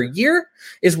back per year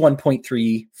is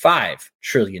 $1.35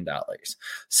 trillion.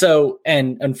 So,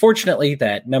 and unfortunately,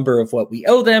 that number of what we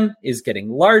owe them is getting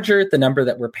larger. The number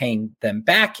that we're paying them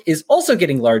back is also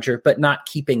getting larger, but not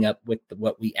keeping up with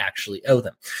what we actually owe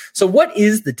them. So what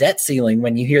is the debt ceiling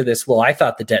when you hear this? Well, I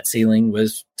thought the debt ceiling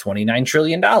was $29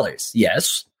 trillion.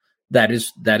 Yes. That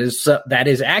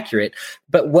is accurate.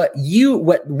 But what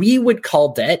we would call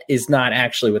debt is not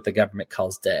actually what the government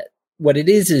calls debt. What it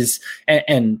is,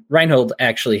 and Reinhold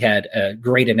actually had a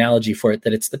great analogy for it,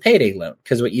 that it's the payday loan.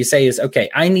 Because what you say is, okay,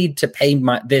 I need to pay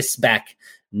this back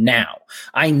now.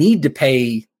 I need to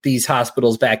pay these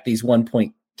hospitals back these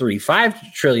 $1.35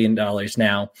 trillion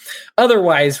now.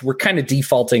 Otherwise, we're kind of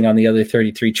defaulting on the other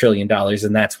 $33 trillion.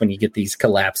 And that's when you get these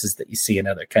collapses that you see in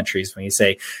other countries when you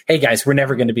say, hey, guys, we're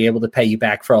never going to be able to pay you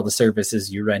back for all the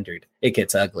services you rendered. It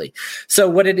gets ugly. So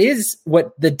what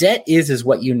the debt is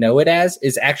what you know it as,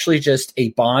 is actually just a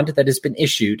bond that has been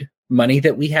issued, money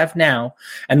that we have now.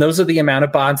 And those are the amount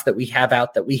of bonds that we have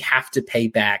out that we have to pay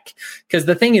back. Because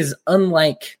the thing is,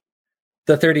 unlike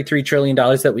the $33 trillion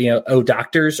that we owe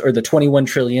doctors, or the $21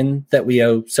 trillion that we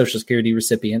owe Social Security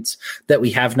recipients that we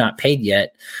have not paid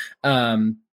yet,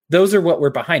 those are what we're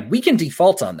behind. We can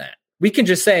default on that. We can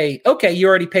just say, okay, you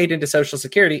already paid into Social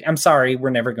Security. I'm sorry, we're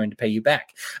never going to pay you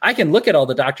back. I can look at all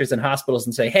the doctors and hospitals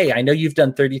and say, hey, I know you've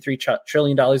done $33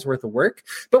 trillion worth of work,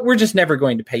 but we're just never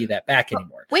going to pay you that back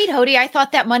anymore. Wait, Hody, I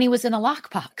thought that money was in a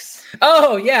lockbox.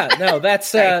 Oh, yeah. No,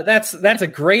 that's a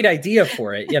great idea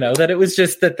for it. That it was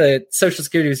just that the Social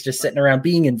Security was just sitting around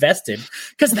being invested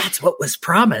because that's what was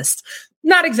promised.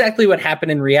 Not exactly what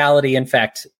happened in reality. In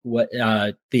fact, what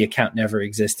the account never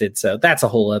existed. So that's a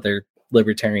whole other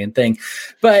libertarian thing.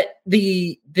 But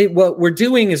what we're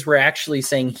doing is we're actually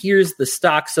saying, here's the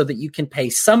stock so that you can pay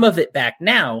some of it back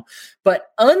now. But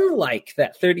unlike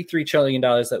that $33 trillion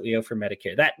that we owe for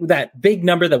Medicare, that big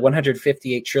number, the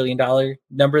 $158 trillion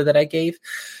number that I gave,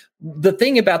 the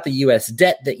thing about the U.S.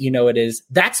 debt that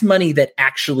that's money that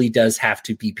actually does have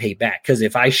to be paid back. Because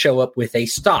if I show up with a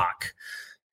stock,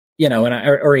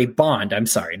 or a bond, I'm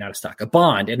sorry, not a stock, a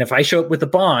bond. And if I show up with a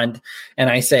bond and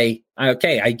I say,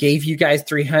 okay, I gave you guys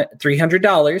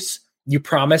 $300, you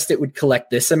promised it would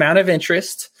collect this amount of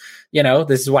interest.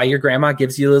 This is why your grandma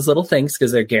gives you those little things,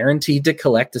 because they're guaranteed to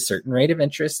collect a certain rate of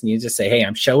interest. And you just say, hey,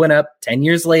 I'm showing up 10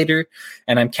 years later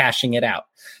and I'm cashing it out.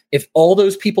 If all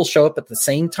those people show up at the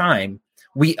same time,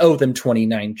 we owe them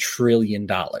 $29 trillion.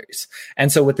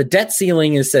 And so what the debt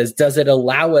ceiling is says, does it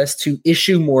allow us to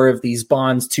issue more of these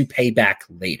bonds to pay back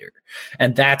later?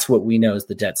 And that's what we know is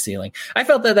the debt ceiling. I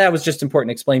felt that was just important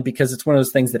to explain because it's one of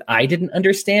those things that I didn't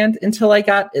understand until I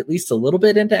got at least a little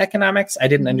bit into economics. I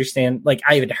didn't understand,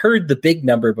 I had heard the big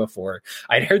number before.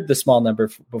 I'd heard the small number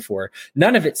before.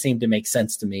 None of it seemed to make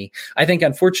sense to me. I think,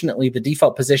 unfortunately, the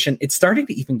default position, it's starting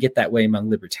to even get that way among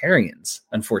libertarians,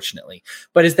 unfortunately,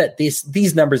 but is that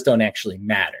these numbers don't actually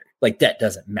matter. Like debt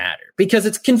doesn't matter because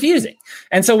it's confusing.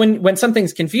 And so when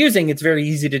something's confusing, it's very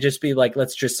easy to just be like,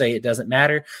 let's just say it doesn't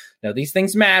matter. No, these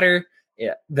things matter.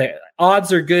 Yeah, the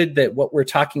odds are good that what we're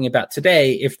talking about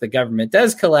today, if the government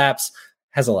does collapse,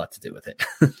 has a lot to do with it.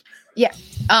 Yeah.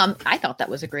 I thought that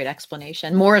was a great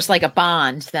explanation. More is like a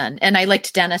bond then. And I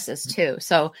liked Dennis's too.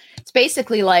 So it's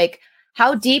basically like,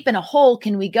 how deep in a hole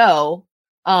can we go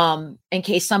in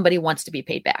case somebody wants to be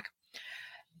paid back?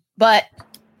 But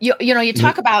you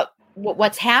talk about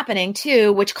what's happening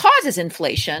too, which causes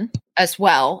inflation as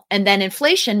well. And then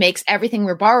inflation makes everything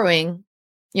we're borrowing,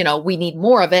 we need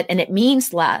more of it and it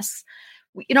means less.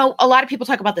 A lot of people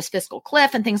talk about this fiscal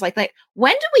cliff and things like that.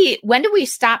 When do we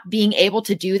stop being able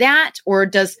to do that? Or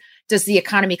does the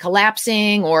economy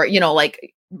collapsing or,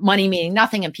 money meaning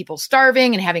nothing and people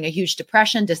starving and having a huge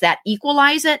depression, does that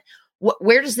equalize it?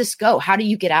 Where does this go? How do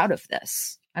you get out of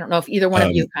this? I don't know if either one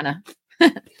of you kind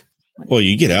of... Well,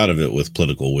 you get out of it with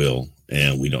political will,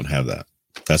 and we don't have that.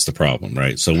 That's the problem,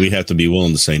 right? So we have to be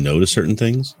willing to say no to certain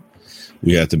things.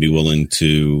 We have to be willing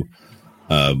to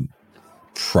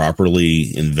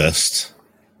properly invest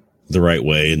the right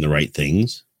way in the right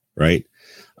things, right?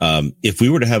 If we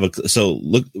were to have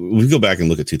we go back and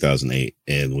look at 2008,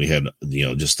 and we had,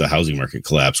 just the housing market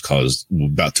collapse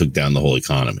took down the whole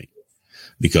economy.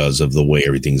 Because of the way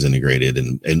everything's integrated.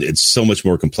 And it's so much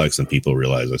more complex than people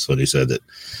realize. That's what he said that,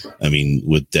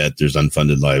 with debt, there's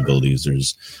unfunded liabilities.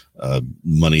 There's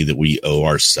money that we owe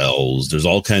ourselves. There's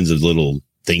all kinds of little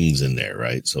things in there,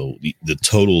 right? So the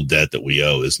total debt that we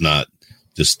owe is not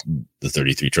just the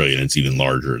 33 trillion. It's even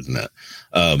larger than that.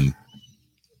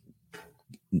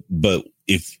 But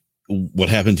what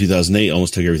happened in 2008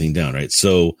 almost took everything down, right?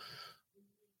 So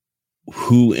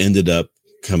who ended up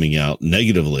coming out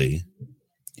negatively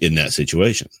in that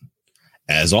situation?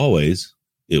 As always,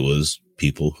 it was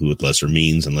people who had lesser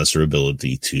means and lesser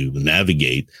ability to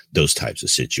navigate those types of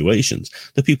situations.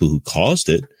 The people who caused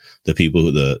it, the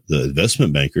people the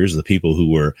investment bankers, the people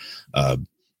who were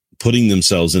putting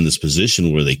themselves in this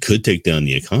position where they could take down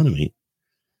the economy,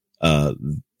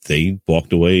 they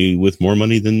walked away with more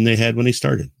money than they had when they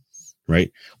started.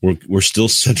 Right. We're still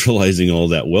centralizing all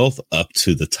that wealth up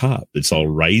to the top. It's all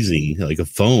rising like a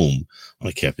foam on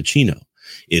a cappuccino.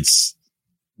 It's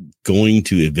going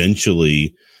to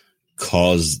eventually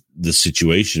cause the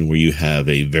situation where you have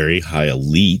a very high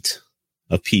elite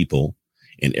of people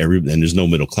and there's no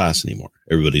middle class anymore.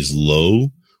 Everybody's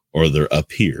low or they're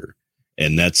up here.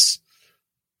 And that's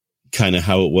kind of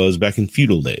how it was back in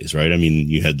feudal days, right?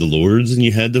 You had the lords and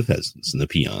you had the peasants and the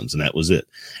peons, and that was it.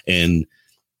 And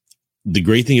the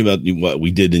great thing about what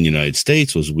we did in the United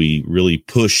States was we really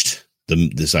pushed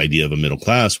this idea of a middle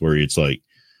class where it's like,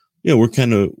 we're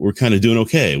kind of doing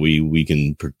okay. We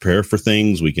can prepare for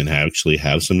things. We can actually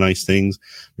have some nice things.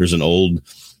 There's an old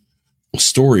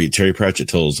story Terry Pratchett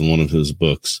tells in one of his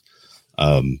books,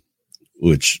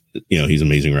 which, he's an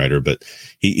amazing writer, but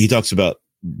he talks about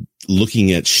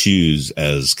looking at shoes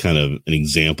as kind of an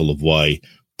example of why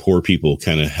poor people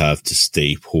kind of have to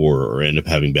stay poor or end up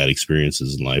having bad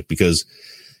experiences in life. Because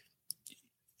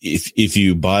if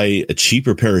you buy a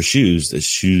cheaper pair of shoes, the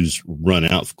shoes run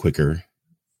out quicker.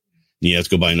 You have to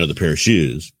go buy another pair of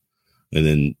shoes. And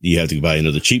then you have to buy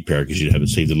another cheap pair because you haven't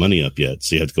saved the money up yet.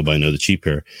 So you have to go buy another cheap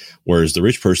pair. Whereas the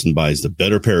rich person buys the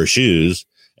better pair of shoes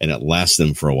and it lasts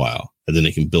them for a while. And then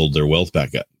they can build their wealth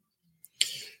back up.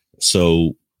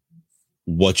 So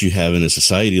what you have in a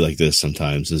society like this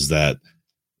sometimes is that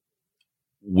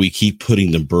we keep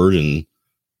putting the burden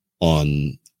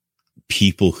on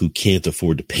people who can't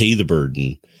afford to pay the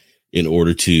burden in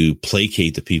order to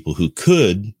placate the people who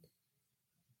could,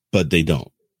 but they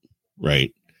don't.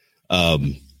 Right.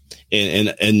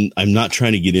 And I'm not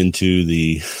trying to get into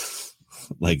the,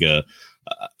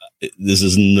 this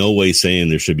is no way saying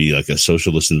there should be like a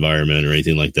socialist environment or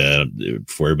anything like that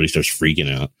before everybody starts freaking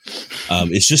out.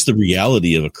 It's just the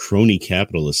reality of a crony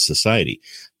capitalist society.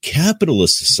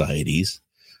 Capitalist societies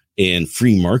and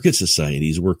free market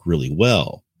societies work really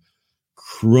well.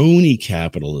 Crony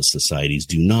capitalist societies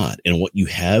do not. And what you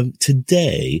have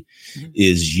today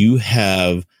is you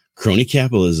have crony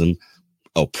capitalism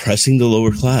oppressing the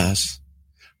lower class,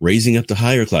 raising up the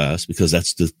higher class, because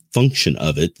that's the function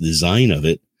of it, the design of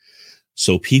it.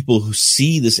 So people who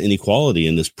see this inequality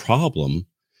and this problem,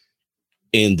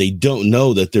 and they don't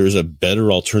know that there's a better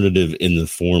alternative in the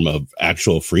form of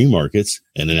actual free markets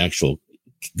and an actual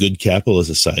good capitalist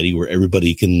society where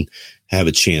everybody can have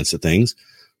a chance at things.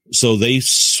 So they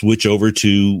switch over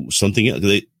to something else.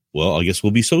 I guess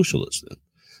we'll be socialists then.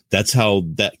 That's how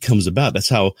that comes about. That's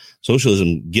how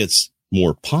socialism gets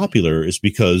more popular, is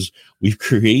because we've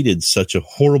created such a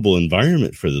horrible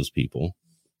environment for those people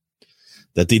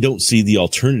that they don't see the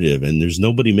alternative. And there's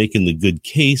nobody making the good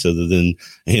case other than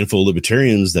a handful of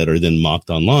libertarians that are then mocked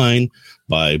online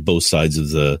by both sides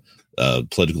of the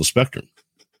political spectrum.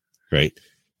 Right.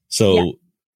 So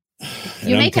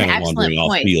you make an excellent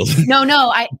point.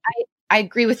 No, I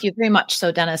agree with you very much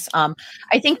so, Dennis.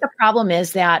 I think the problem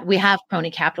is that we have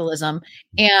crony capitalism,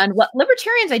 and what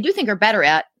libertarians I do think are better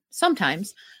at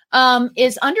sometimes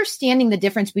is understanding the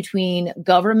difference between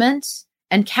government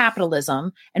and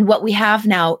capitalism. And what we have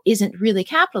now isn't really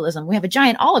capitalism. We have a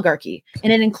giant oligarchy,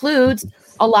 and it includes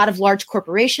a lot of large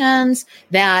corporations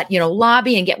that,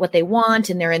 lobby and get what they want.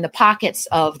 And they're in the pockets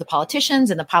of the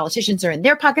politicians, and the politicians are in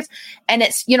their pockets. And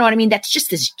it's, that's just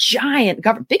this giant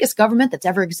biggest government that's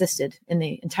ever existed in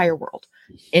the entire world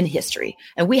in history.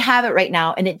 And we have it right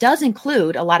now. And it does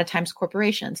include a lot of times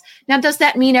corporations. Now, does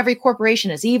that mean every corporation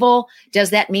is evil?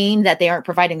 Does that mean that they aren't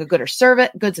providing a good or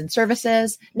goods and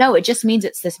services? No, it just means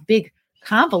it's this big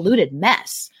convoluted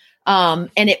mess. And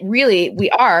it really,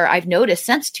 I've noticed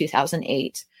since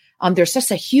 2008, there's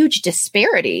just a huge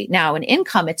disparity now in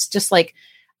income. It's just like,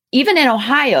 even in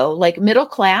Ohio, like middle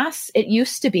class, it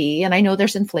used to be, and I know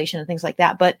there's inflation and things like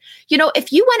that, but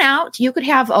if you went out, you could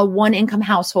have a one income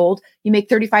household, you make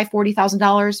 $35,000,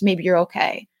 $40,000, maybe you're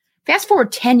okay. Fast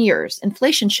forward 10 years,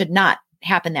 inflation should not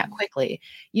happen that quickly.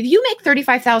 If you make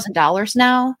 $35,000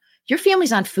 now, your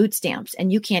family's on food stamps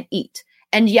and you can't eat.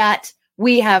 And yet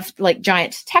we have like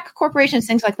giant tech corporations,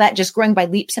 things like that, just growing by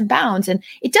leaps and bounds. And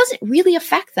it doesn't really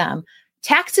affect them.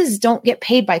 Taxes don't get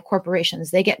paid by corporations.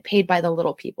 They get paid by the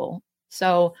little people.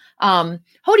 So,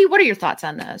 Hody, what are your thoughts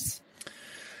on this?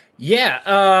 Yeah,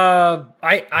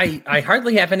 I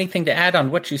hardly have anything to add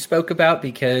on what you spoke about,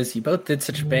 because you both did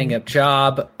such a bang up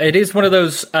job. It is one of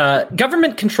those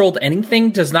government controlled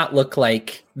anything does not look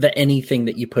like the anything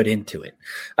that you put into it.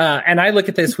 And I look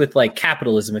at this with like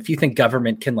capitalism. If you think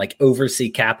government can like oversee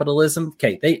capitalism,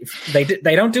 okay,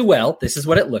 they don't do well. This is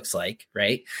what it looks like,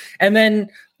 right? And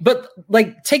then, but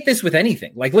like take this with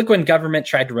anything. Like look when government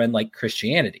tried to run like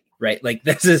Christianity. Right. Like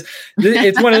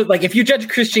it's one of like, if you judge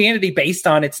Christianity based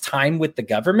on its time with the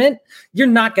government, you're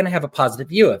not going to have a positive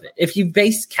view of it. If you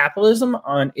base capitalism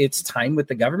on its time with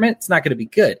the government, it's not going to be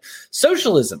good.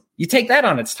 Socialism, you take that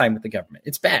on its time with the government,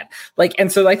 it's bad. Like,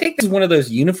 and so I think this is one of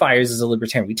those unifiers as a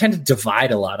libertarian. We tend to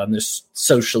divide a lot on this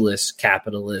socialist,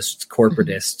 capitalist,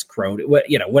 corporatist, crony,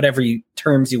 whatever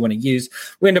terms you want to use.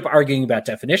 We end up arguing about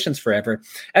definitions forever,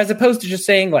 as opposed to just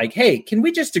saying like, hey, can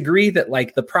we just agree that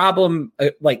like the problem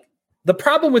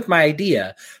with my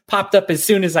idea popped up as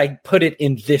soon as I put it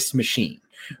in this machine,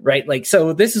 right? Like,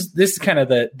 so this is kind of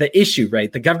the issue,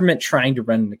 right? The government trying to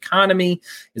run an economy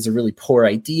is a really poor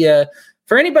idea.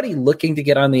 For anybody looking to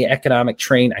get on the economic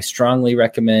train, I strongly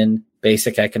recommend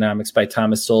Basic Economics by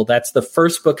Thomas Sowell. That's the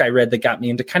first book I read that got me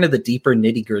into kind of the deeper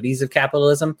nitty-gritties of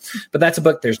capitalism. But that's a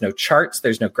book, there's no charts,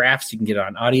 there's no graphs. You can get it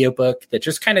on audiobook that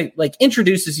just kind of like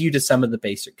introduces you to some of the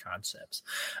basic concepts.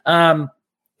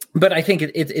 But I think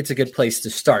it's a good place to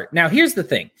start. Now, here's the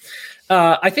thing.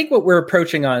 I think what we're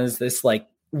approaching on is this, like,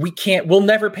 we'll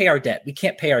never pay our debt. We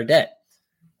can't pay our debt.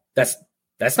 That's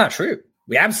not true.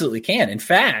 We absolutely can. In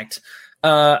fact,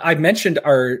 I mentioned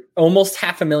our almost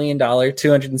 $500,000,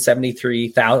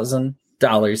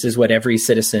 $273,000 is what every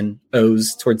citizen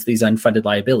owes towards these unfunded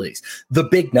liabilities. The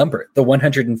big number, the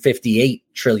 $158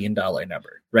 trillion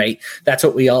number, right? That's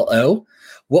what we all owe.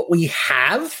 What we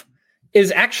have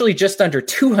is actually just under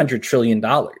 $200 trillion,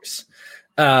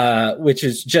 which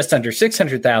is just under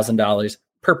 $600,000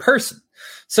 per person.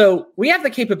 So we have the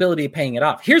capability of paying it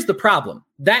off. Here's the problem.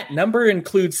 That number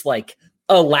includes like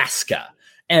Alaska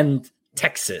and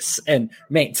Texas and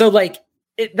Maine. So like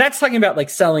that's talking about like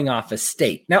selling off a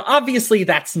state. Now, obviously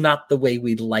that's not the way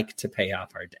we'd like to pay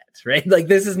off our debt, right? Like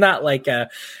this is not like and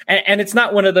it's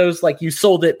not one of those like you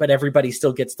sold it, but everybody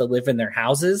still gets to live in their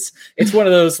houses. It's one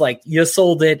of those like you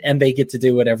sold it and they get to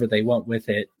do whatever they want with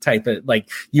it type of like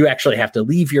you actually have to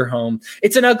leave your home.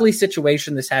 It's an ugly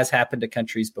situation. This has happened to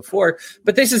countries before,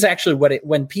 but this is actually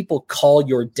when people call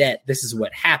your debt, this is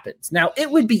what happens. Now, it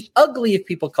would be ugly if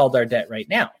people called our debt right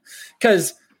now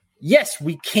because yes,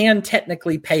 we can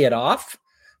technically pay it off,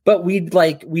 but we'd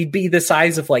be the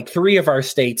size of like 3 of our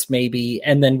states maybe,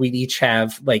 and then we'd each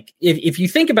have like if you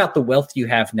think about the wealth you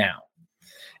have now,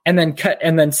 and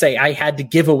then say I had to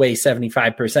give away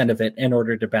 75% of it in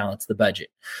order to balance the budget.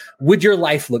 Would your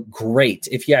life look great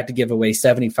if you had to give away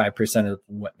 75% of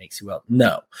what makes you wealthy?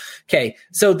 No. Okay.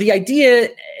 So the idea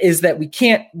is that we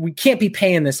can't be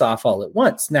paying this off all at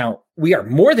once. Now, we are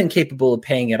more than capable of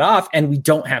paying it off, and we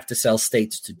don't have to sell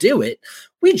states to do it.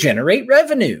 We generate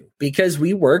revenue because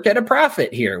we work at a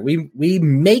profit here. We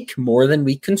make more than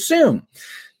we consume.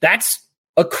 That's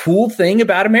a cool thing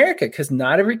about America because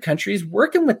not every country is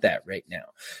working with that right now.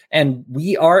 And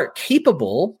we are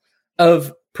capable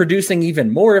of producing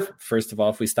even more, first of all,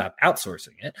 if we stop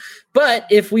outsourcing it. But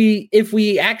if we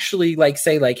actually like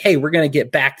say like, hey, we're going to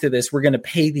get back to this, we're going to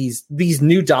pay these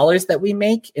new dollars that we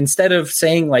make instead of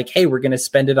saying like, hey, we're going to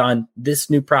spend it on this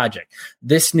new project,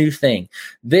 this new thing,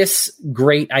 this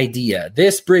great idea,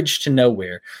 this bridge to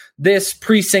nowhere, this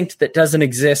precinct that doesn't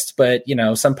exist, but you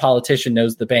know, some politician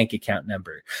knows the bank account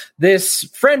number, this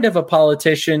friend of a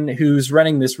politician who's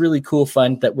running this really cool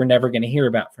fund that we're never going to hear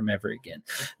about from ever again.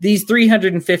 These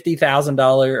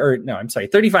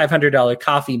 $350,000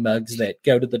 coffee mugs that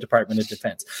go to the Department of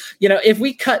Defense. You know, if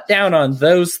we cut down on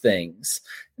those things,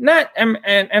 and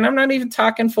I'm not even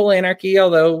talking full anarchy,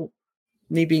 although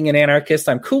me being an anarchist,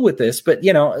 I'm cool with this. But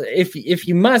you know, if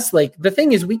you must, like, the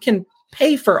thing is, we can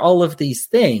pay for all of these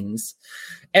things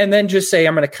and then just say,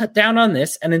 I'm going to cut down on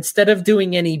this. And instead of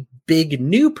doing any big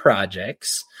new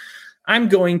projects, I'm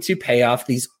going to pay off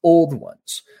these old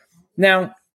ones.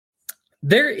 Now,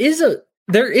 there is a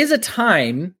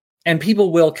time, and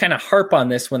people will kind of harp on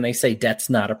this when they say debt's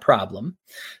not a problem.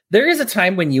 There is a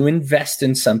time when you invest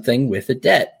in something with a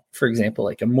debt, for example,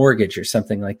 like a mortgage or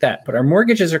something like that. But our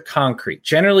mortgages are concrete.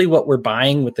 Generally, what we're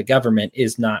buying with the government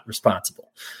is not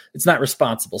responsible. It's not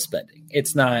responsible spending.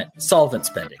 It's not solvent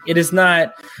spending. It is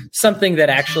not something that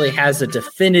actually has a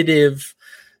definitive,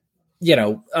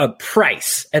 a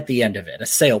price at the end of it, a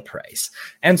sale price.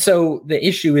 And so the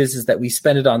issue is that we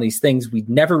spend it on these things. We'd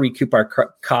never recoup our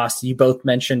costs. You both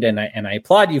mentioned, and I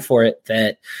applaud you for it,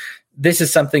 that this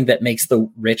is something that makes the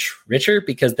rich richer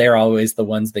because they're always the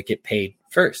ones that get paid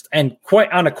first. And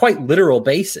on a quite literal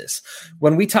basis,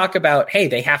 when we talk about, hey,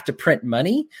 they have to print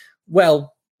money,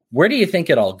 well, where do you think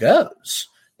it all goes?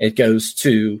 It goes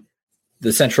to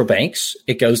the central banks,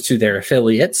 it goes to their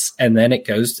affiliates, and then it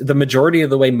goes to the majority of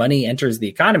the way money enters the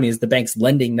economy is the banks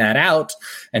lending that out.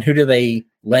 And who do they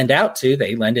lend out to?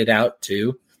 They lend it out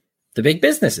to the big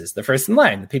businesses, the first in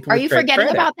line, the people. Are you forgetting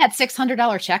about that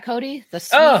 $600 check, Cody? The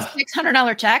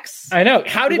 $600 checks. I know.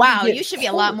 You should be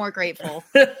a lot more grateful.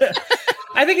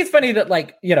 I think it's funny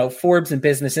that Forbes and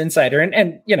Business Insider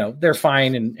and they're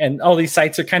fine. And all these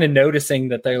sites are kind of noticing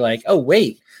that they're like, oh,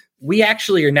 wait, we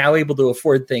actually are now able to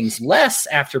afford things less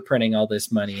after printing all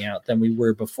this money out than we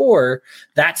were before.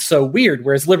 That's so weird.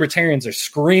 Whereas libertarians are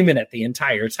screaming it the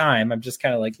entire time. I'm just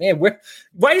kind of like, man,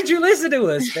 why did you listen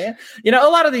to us, man? A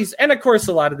lot of these, and of course,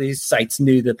 a lot of these sites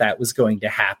knew that was going to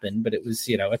happen, but it was,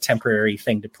 a temporary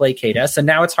thing to placate us. And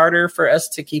now it's harder for us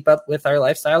to keep up with our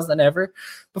lifestyles than ever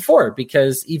before,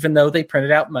 because even though they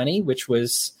printed out money, which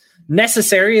was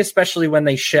necessary, especially when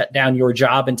they shut down your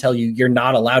job and tell you you're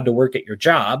not allowed to work at your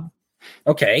job.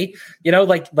 Okay.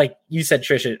 Like you said,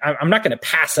 Trisha, I'm not going to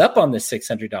pass up on this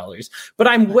 $600, but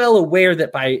I'm well aware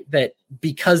that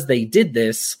because they did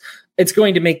this, it's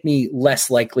going to make me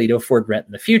less likely to afford rent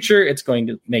in the future. It's going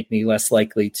to make me less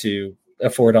likely to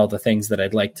afford all the things that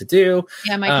I'd like to do.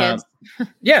 Yeah, my kids.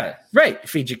 Yeah, right.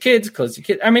 Feed your kids, clothe your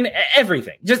kids. I mean,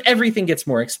 everything. Just everything gets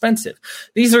more expensive.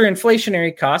 These are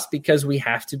inflationary costs because we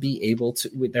have to be able to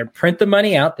they print the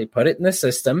money out, they put it in the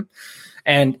system.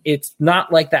 And it's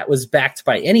not like that was backed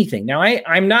by anything. Now,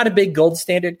 I'm not a big gold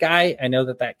standard guy. I know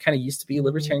that kind of used to be a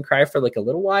libertarian cry for like a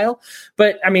little while.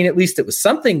 But I mean, at least it was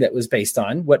something that was based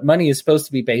on. What money is supposed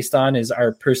to be based on is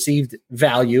our perceived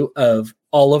value of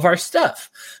all of our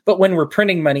stuff. But when we're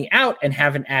printing money out and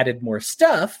haven't added more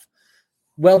stuff,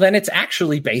 well, then it's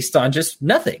actually based on just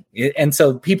nothing. And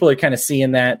so people are kind of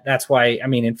seeing that. That's why, I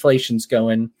mean, inflation's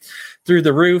going through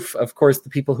the roof. Of course, the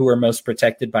people who are most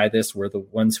protected by this were the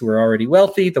ones who are already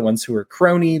wealthy, the ones who are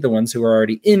crony, the ones who are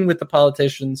already in with the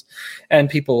politicians, and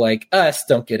people like us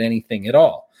don't get anything at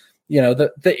all. You know,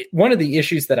 the one of the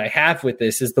issues that I have with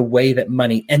this is the way that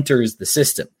money enters the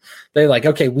system. They're like,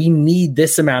 okay, we need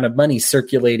this amount of money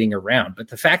circulating around. But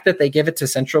the fact that they give it to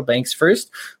central banks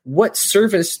first, what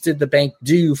service did the bank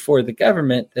do for the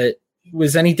government that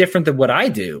was any different than what I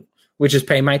do, which is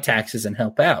pay my taxes and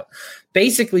help out?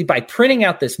 Basically, by printing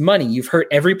out this money, you've hurt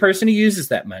every person who uses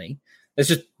that money. That's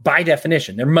just by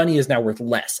definition. Their money is now worth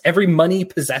less. Every money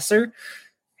possessor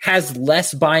has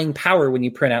less buying power when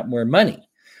you print out more money.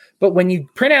 But when you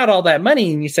print out all that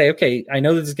money and you say, okay, I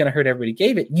know this is going to hurt everybody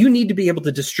gave it, you need to be able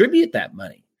to distribute that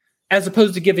money as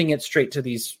opposed to giving it straight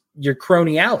to your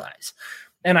crony allies.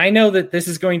 And I know that this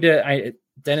is going to,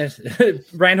 Dennis,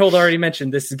 Reinhold already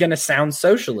mentioned, this is going to sound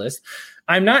socialist.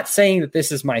 I'm not saying that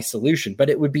this is my solution,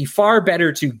 but it would be far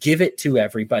better to give it to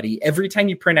everybody. Every time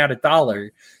you print out $1,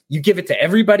 you give it to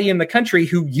everybody in the country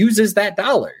who uses that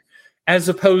dollar, as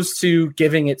opposed to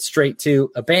giving it straight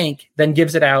to a bank, then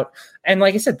gives it out. And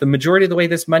like I said, the majority of the way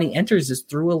this money enters is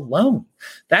through a loan.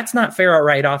 That's not fair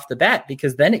right off the bat,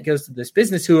 because then it goes to this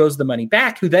business who owes the money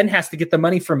back, who then has to get the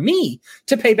money from me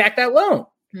to pay back that loan.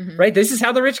 Mm-hmm. Right? This is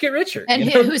how the rich get richer. And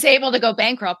who's able to go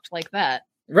bankrupt like that.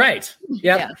 Right.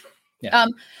 Yep. Yeah.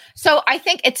 So I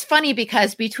think it's funny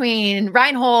because between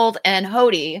Reinhold and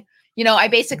Hody, you know, I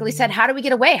basically said, how do we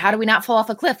get away? How do we not fall off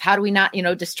a cliff? How do we not,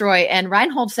 destroy? And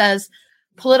Reinhold says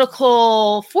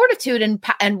political fortitude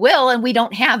and will, and we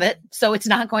don't have it. So it's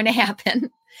not going to happen.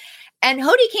 And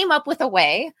Hody came up with a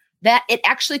way that it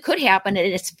actually could happen and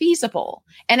it's feasible.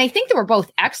 And I think they were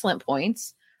both excellent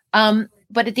points.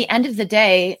 But at the end of the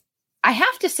day, I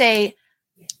have to say,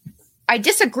 I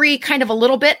disagree kind of a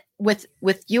little bit with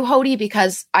you, Hody,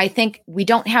 because I think we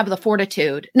don't have the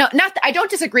fortitude. No, I don't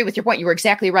disagree with your point. You were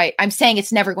exactly right. I'm saying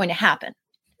it's never going to happen.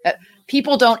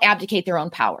 People don't abdicate their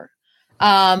own power.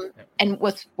 And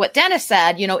with what Dennis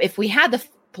said, if we had the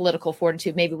political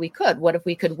fortitude, maybe we could. What if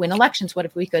we could win elections? What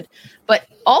if we could? But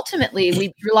ultimately,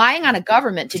 we're relying on a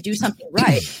government to do something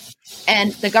right.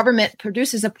 And the government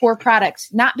produces a poor product,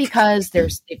 not because they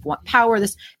want power,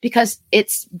 because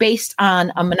it's based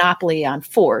on a monopoly on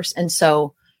force. And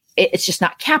so it's just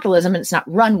not capitalism, and it's not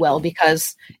run well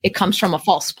because it comes from a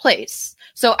false place.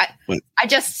 So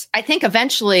I think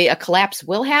eventually a collapse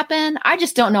will happen. I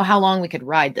just don't know how long we could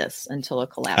ride this until a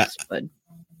collapse would.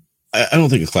 I don't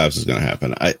think a collapse is going to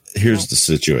happen. Here's the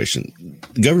situation.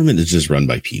 The government is just run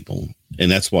by people,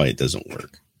 and that's why it doesn't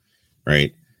work.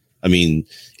 Right. I mean,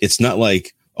 it's not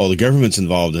like, the government's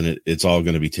involved in it, it's all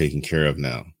going to be taken care of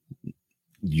now.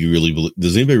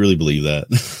 Does anybody really believe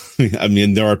that? I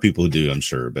mean, there are people who do, I'm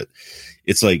sure, but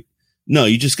it's like, no,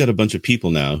 you just got a bunch of people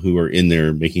now who are in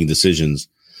there making decisions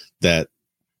that,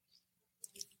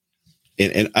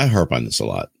 and I harp on this a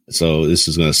lot. So this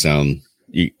is going to sound,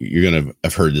 you're going to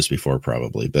have heard this before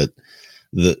probably, but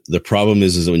the problem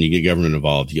is that when you get government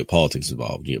involved, you get politics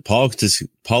involved. You get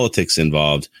politics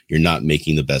involved, you're not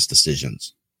making the best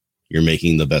decisions. You're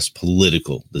making the best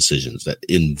political decisions that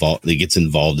gets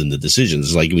involved in the decisions.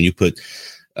 It's like when you put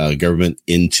government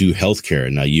into healthcare.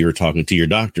 Now you're talking to your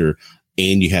doctor,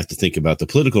 and you have to think about the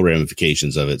political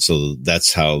ramifications of it. So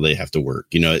that's how they have to work.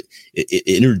 It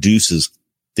introduces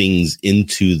things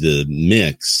into the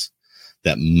mix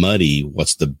that muddy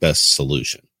what's the best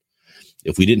solution.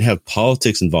 If we didn't have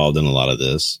politics involved in a lot of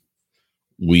this,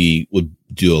 we would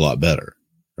do a lot better,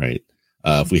 right?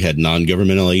 If we had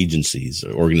non-governmental agencies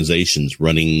or organizations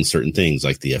running certain things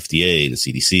like the FDA and the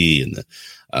CDC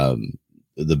and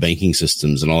the banking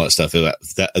systems and all that stuff,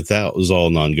 if that was all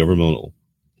non-governmental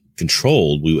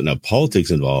controlled, we wouldn't have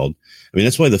politics involved. I mean,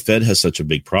 that's why the Fed has such a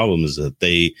big problem, is that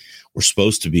they were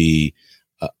supposed to be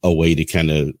a way to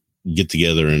kind of get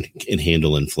together and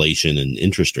handle inflation and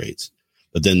interest rates.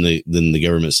 But then the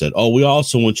government said, we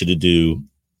also want you to do,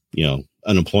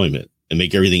 unemployment and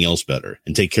make everything else better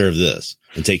and take care of this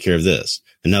and take care of this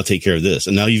and now take care of this.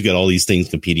 And now you've got all these things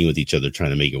competing with each other,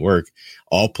 trying to make it work,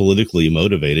 all politically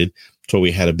motivated. So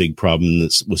we had a big problem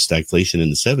with stagflation in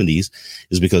the 70s,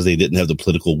 is because they didn't have the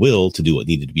political will to do what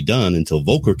needed to be done until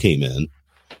Volcker came in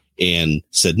and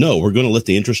said, no, we're going to let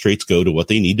the interest rates go to what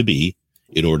they need to be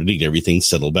in order to get everything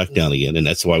settled back down again. And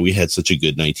that's why we had such a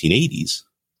good 1980s,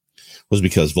 was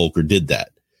because Volcker did that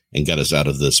and got us out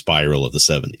of the spiral of the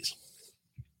 70s.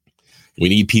 We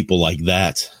need people like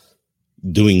that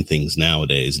doing things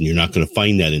nowadays, and you're not going to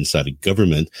find that inside of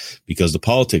government because the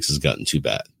politics has gotten too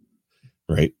bad.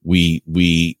 Right.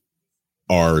 We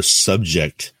are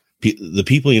subject. The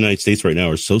people in the United States right now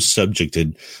are so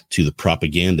subjected to the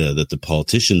propaganda that the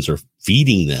politicians are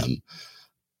feeding them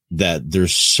that they're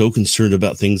so concerned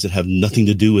about things that have nothing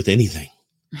to do with anything.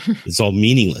 It's all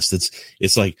meaningless.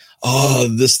 It's like, oh,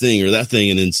 this thing or that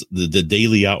thing. And it's the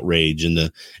daily outrage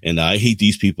and I hate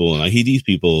these people and I hate these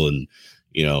people. And,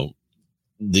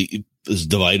 let's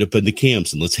divide up into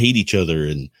camps and let's hate each other.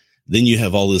 And then you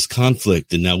have all this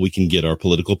conflict, and now we can get our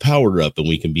political power up and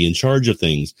we can be in charge of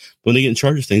things. But when they get in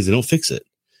charge of things, they don't fix it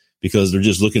because they're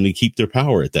just looking to keep their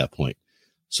power at that point.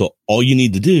 So all you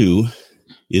need to do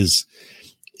is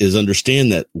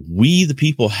understand that we, the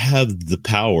people, have the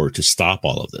power to stop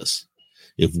all of this.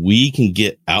 If we can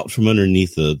get out from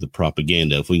underneath the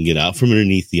propaganda, if we can get out from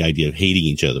underneath the idea of hating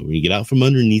each other, we can get out from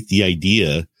underneath the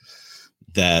idea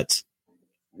that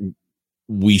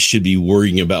we should be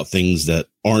worrying about things that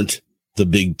aren't the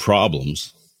big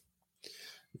problems,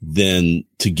 then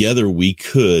together we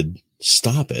could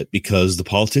stop it, because the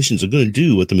politicians are going to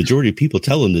do what the majority of people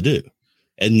tell them to do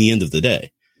at the end of the day,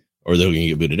 or they're going to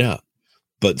get booted out.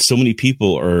 But so many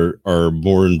people are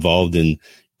more involved in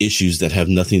issues that have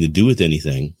nothing to do with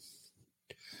anything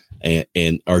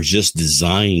and are just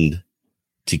designed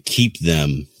to keep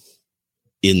them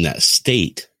in that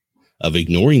state of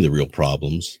ignoring the real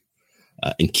problems.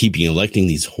 And keeping electing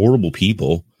these horrible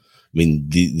people. I mean,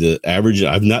 the average,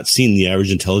 I've not seen the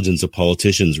average intelligence of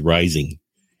politicians rising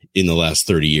in the last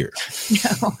 30 years.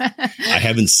 No. I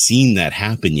haven't seen that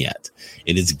happen yet.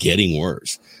 And it's getting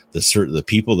worse. The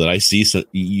people that I see, so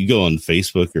you go on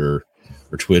Facebook or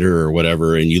Twitter or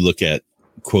whatever, and you look at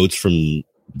quotes from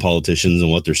politicians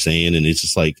and what they're saying. And it's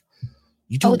just like,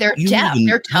 they're deaf.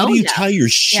 They're tone how do you deaf. tie your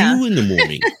shoe in the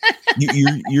morning?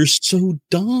 You're so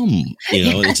dumb.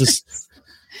 It's just,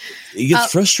 it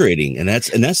gets frustrating. And that's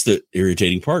the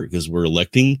irritating part, because we're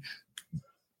electing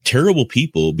terrible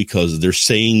people because they're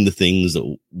saying the things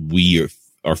that we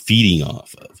are feeding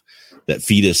off of, that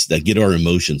feed us, that get our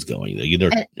emotions going. They get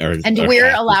our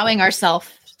we're allowing ourselves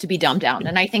to be dumbed down.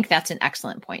 And I think that's an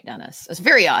excellent point, Dennis. It's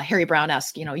very Harry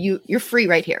Brown-esque. You're free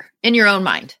right here in your own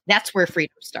mind. That's where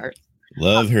freedom starts.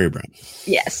 Love Harry Brown.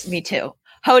 Yes, me too.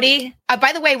 Hody,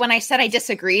 by the way, when I said I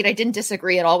disagreed, I didn't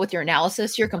disagree at all with your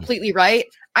analysis. You're completely right.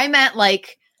 I meant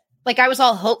like I was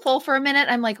all hopeful for a minute.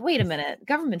 I'm like, wait a minute,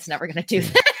 government's never going to do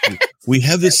that. We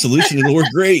have this solution and we're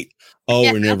great. Oh,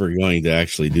 yeah. We're never going to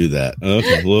actually do that.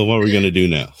 Okay, well, what are we going to do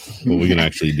now? What are we going to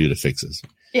actually do to fix this?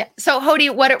 Yeah. So,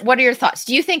 Hody, what are your thoughts?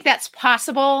 Do you think that's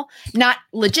possible? Not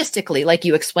logistically, like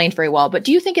you explained very well, but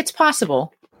do you think it's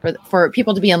possible for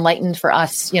people to be enlightened, for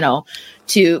us,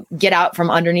 to get out from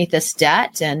underneath this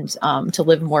debt and to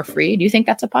live more free? Do you think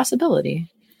that's a possibility?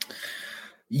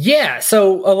 Yeah.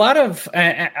 So a lot of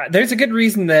there's a good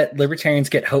reason that libertarians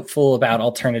get hopeful about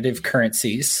alternative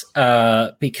currencies,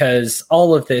 because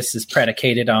all of this is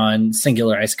predicated on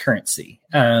singularized currency.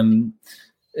 I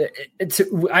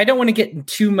don't want to get in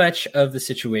too much of the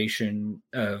situation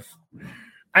of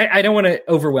I don't want to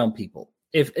overwhelm people.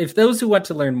 If those who want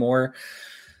to learn more.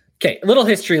 Okay, a little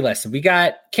history lesson. We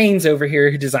got Keynes over here,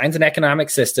 who designs an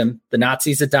economic system. The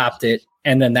Nazis adopt it,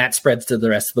 and then that spreads to the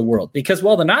rest of the world. Because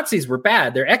while the Nazis were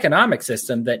bad, their economic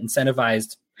system that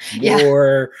incentivized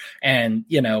war and,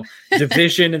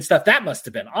 division and stuff, that must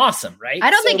have been awesome, right?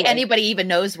 I don't think anybody even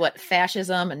knows what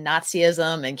fascism and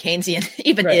Nazism and Keynesian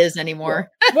even is anymore.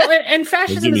 Well, and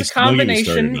fascism is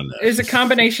a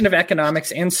combination of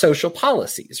economics and social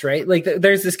policies, right? Like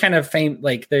there's this kind of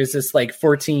there's this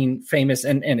 14 famous,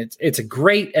 and it's a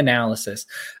great analysis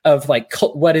of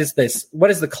what is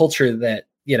the culture that,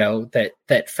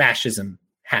 that fascism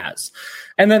has.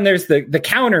 And then there's the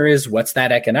counter is, what's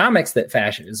that economics that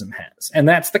fascism has? And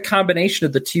that's the combination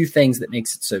of the two things that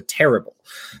makes it so terrible.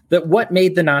 That what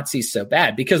made the Nazis so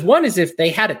bad? Because one is, if they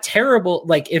had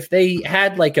if they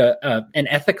had an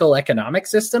ethical economic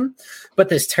system, but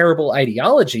this terrible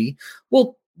ideology,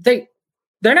 well, they're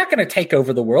not going to take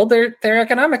over the world. Their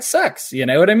economics sucks. You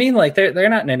know what I mean? They're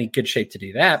not in any good shape to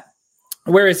do that.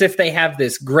 Whereas if they have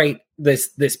this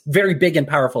very big and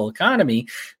powerful economy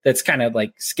that's kind of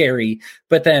scary,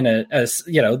 but then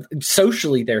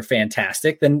socially they're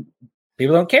fantastic, then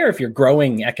People don't care if you're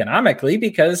growing economically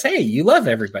because, hey, you love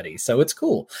everybody, so it's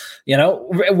cool. You know,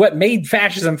 what made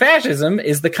fascism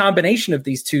is the combination of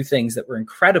these two things that were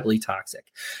incredibly toxic.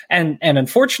 And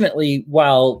unfortunately,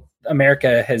 while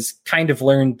America has kind of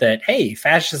learned that, hey,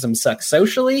 fascism sucks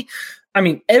socially, I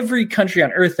mean, every country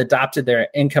on earth adopted their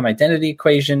income identity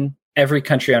equation. Every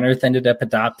country on earth ended up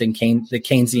adopting the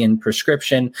Keynesian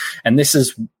prescription.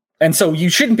 And so you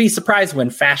shouldn't be surprised when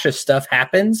fascist stuff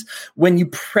happens, when you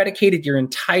predicated your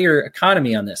entire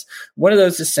economy on this. One of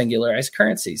those is singularized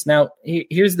currencies. Now,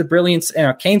 here's the brilliance.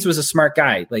 Keynes was a smart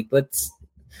guy. Like, let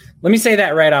me say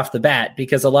that right off the bat,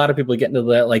 because a lot of people get into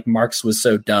that, like, Marx was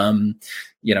so dumb,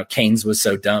 Keynes was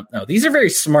so dumb. No, these are very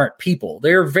smart people.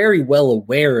 They're very well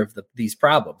aware of these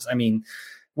problems. I mean,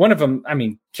 one of them,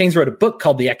 Keynes wrote a book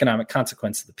called The Economic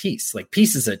Consequence of the Peace. Like,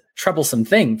 peace is a troublesome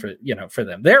thing for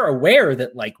them. They're aware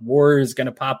that, like, war is going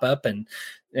to pop up and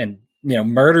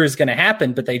murder is going to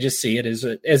happen, but they just see it as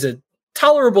a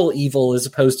tolerable evil, as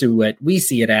opposed to what we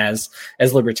see it as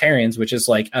libertarians, which is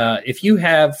like, if you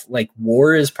have, like,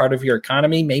 war as part of your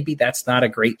economy, maybe that's not a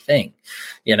great thing.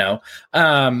 A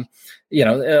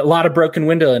lot of broken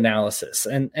window analysis,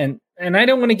 and I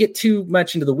don't want to get too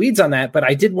much into the weeds on that, but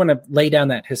I did want to lay down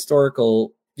that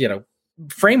historical,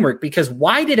 framework, because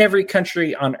why did every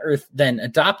country on earth then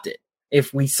adopt it?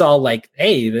 If we saw, like,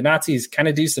 hey, the Nazis kind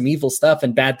of do some evil stuff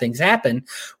and bad things happen,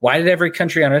 why did every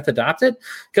country on earth adopt it?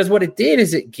 Because what it did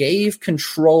is it gave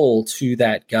control to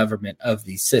that government of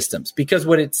these systems. Because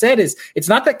what it said is, it's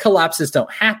not that collapses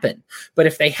don't happen, but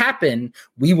if they happen,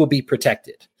 we will be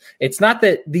protected. It's not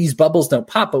that these bubbles don't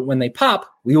pop, but when they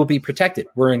pop, we will be protected.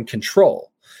 We're in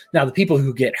control. Now, the people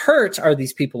who get hurt are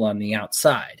these people on the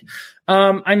outside.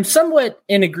 I'm somewhat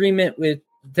in agreement with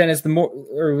Dennis,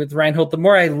 with Reinhold. The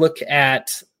more I look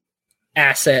at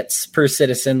assets per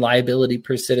citizen, liability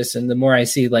per citizen, the more I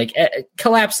see, like,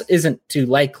 collapse isn't too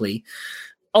likely.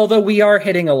 Although we are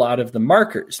hitting a lot of the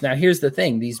markers. Now, here's the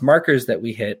thing. These markers that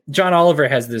we hit, John Oliver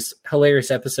has this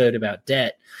hilarious episode about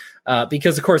debt.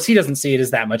 Because, of course, he doesn't see it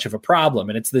as that much of a problem,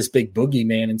 and it's this big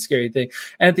boogeyman and scary thing.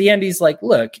 And at the end, he's like,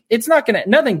 look,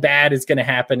 nothing bad is going to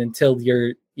happen until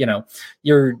your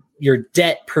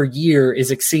debt per year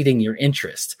is exceeding your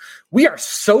interest. We are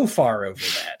so far over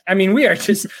that. I mean, we are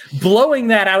just blowing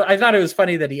that out. I thought it was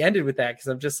funny that he ended with that, because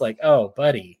I'm just like, oh,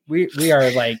 buddy, we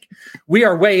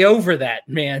are way over that,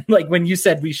 man. Like, when you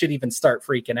said we should even start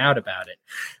freaking out about it,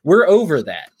 we're over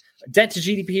that. Debt to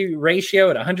GDP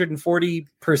ratio at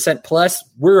 140% plus,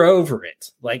 we're over it.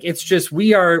 Like, it's just,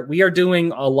 we are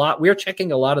doing a lot. We're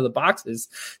checking a lot of the boxes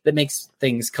that makes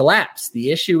things collapse. The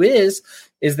issue is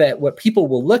that what people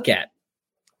will look at,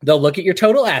 they'll look at your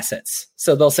total assets.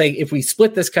 So they'll say, if we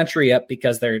split this country up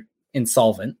because they're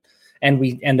insolvent and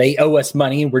they owe us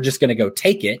money, we're just going to go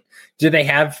take it. Do they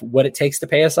have what it takes to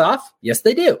pay us off? Yes,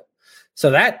 they do.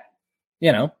 So that,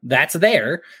 that's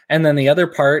there. And then the other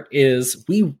part is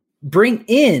we bring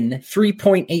in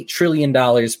 $3.8 trillion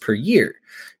per year.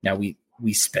 Now, we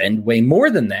spend way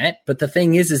more than that, but the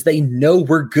thing is they know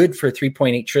we're good for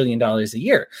 $3.8 trillion a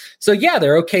year. So yeah,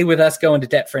 they're okay with us going to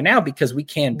debt for now because we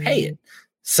can pay it.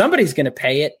 Somebody's going to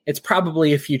pay it. It's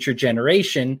probably a future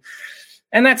generation.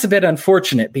 And that's a bit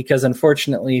unfortunate, because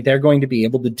unfortunately they're going to be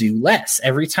able to do less.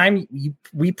 Every time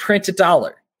we print a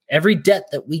dollar, every debt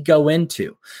that we go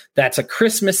into, that's a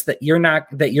Christmas that you're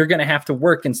going to have to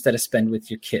work instead of spend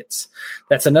with your kids.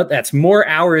 That's more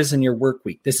hours in your work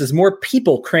week. This is more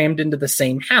people crammed into the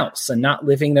same house and not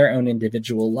living their own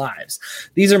individual lives.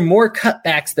 These are more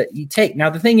cutbacks that you take. Now,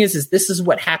 the thing is this is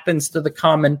what happens to the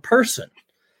common person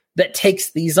that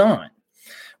takes these on.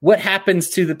 What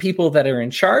happens to the people that are in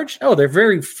charge? Oh, they're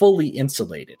very fully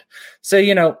insulated. So,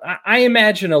 I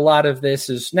imagine a lot of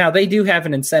this is, now they do have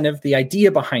an incentive. The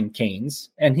idea behind Keynes,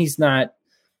 and he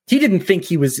didn't think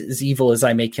he was as evil as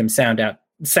I make him sound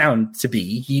to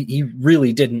be. He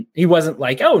really didn't. He wasn't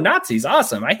like, oh, Nazis,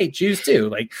 awesome, I hate Jews too.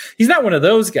 Like, he's not one of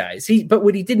those guys. But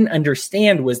what he didn't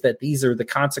understand was that these are the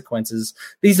consequences.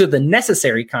 These are the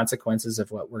necessary consequences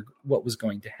of what was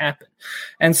going to happen.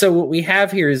 And so what we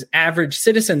have here is average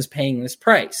citizens paying this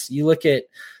price. You look at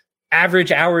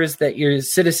average hours that your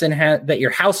that your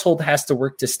household has to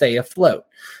work to stay afloat.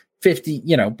 50,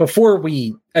 before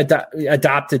we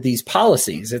adopted these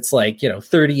policies, it's like,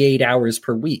 38 hours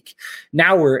per week.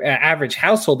 Now we're average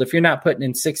household. If you're not putting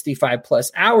in 65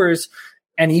 plus hours,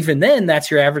 and even then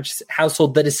that's your average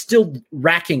household that is still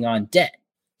racking on debt.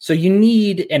 So you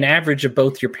need an average of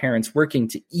both your parents working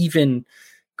to even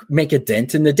make a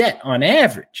dent in the debt on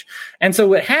average. And so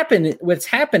what's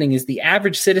happening is the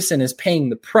average citizen is paying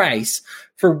the price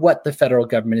for what the federal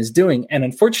government is doing. And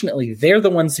unfortunately, they're the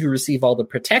ones who receive all the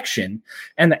protection.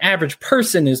 And the average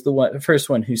person is the first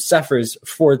one who suffers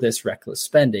for this reckless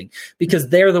spending, because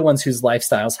they're the ones whose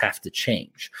lifestyles have to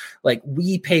change. Like,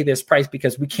 we pay this price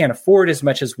because we can't afford as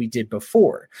much as we did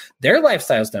before. Their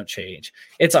lifestyles don't change.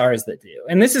 It's ours that do.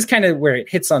 And this is kind of where it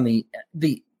hits on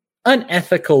the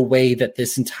unethical way that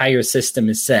this entire system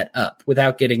is set up,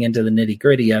 without getting into the nitty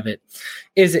gritty of it,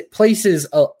 is it places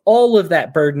all of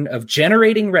that burden of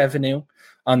generating revenue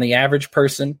on the average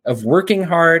person, of working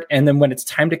hard. And then when it's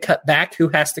time to cut back, who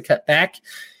has to cut back?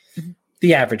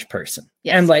 The average person.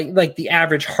 Yes. And like the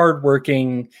average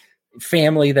hardworking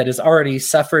family that has already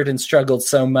suffered and struggled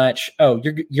so much. Oh,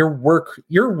 your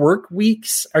work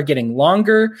weeks are getting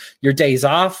longer. Your days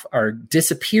off are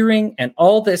disappearing. And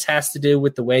all this has to do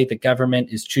with the way the government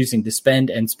is choosing to spend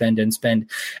and spend and spend.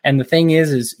 And the thing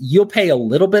is you'll pay a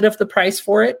little bit of the price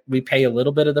for it. We pay a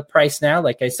little bit of the price now.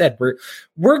 Like I said,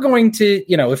 we're going to,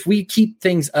 if we keep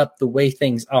things up the way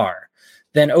things are,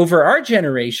 then over our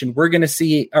generation, we're going to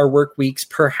see our work weeks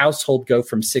per household go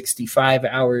from 65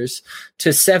 hours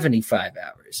to 75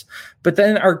 hours. But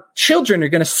then our children are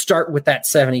going to start with that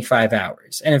 75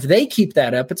 hours. And if they keep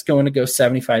that up, it's going to go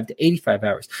 75 to 85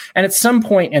 hours. And at some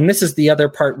point, and this is the other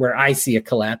part where I see a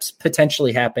collapse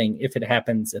potentially happening, if it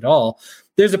happens at all,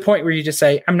 there's a point where you just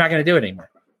say, I'm not going to do it anymore.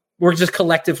 We're just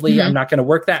collectively, I'm not going to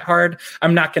work that hard.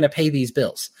 I'm not going to pay these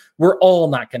bills. We're all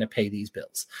not going to pay these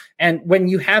bills. And when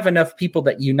you have enough people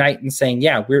that unite in saying,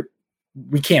 yeah,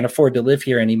 we can't afford to live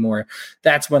here anymore,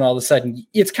 that's when all of a sudden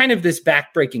it's kind of this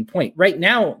backbreaking point. Right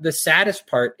now, the saddest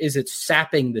part is it's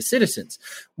sapping the citizens.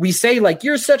 We say, like,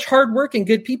 you're such hardworking,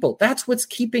 good people. That's what's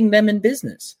keeping them in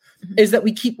business, is that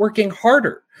we keep working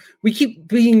harder.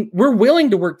 We're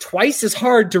willing to work twice as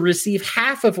hard to receive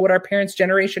half of what our parents'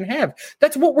 generation have.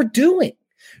 That's what we're doing,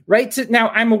 right? So now,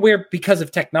 I'm aware because of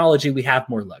technology, we have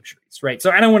more luxuries, right? So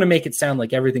I don't want to make it sound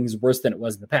like everything's worse than it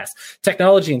was in the past.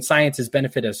 Technology and science has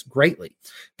benefited us greatly.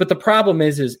 But the problem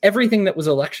is everything that was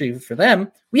a luxury for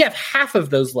them, we have half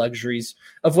of those luxuries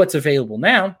of what's available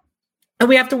now. And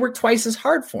we have to work twice as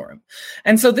hard for them.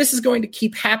 And so this is going to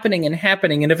keep happening and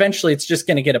happening. And eventually it's just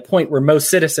going to get a point where most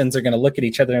citizens are going to look at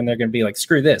each other and they're going to be like,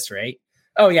 screw this, right?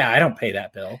 Oh, yeah, I don't pay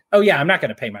that bill. Oh, yeah, I'm not going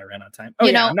to pay my rent on time. Oh,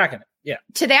 I'm not going to. Yeah.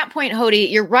 To that point,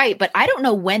 Hody, you're right. But I don't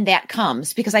know when that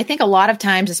comes, because I think a lot of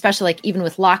times, especially like even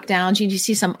with lockdowns, you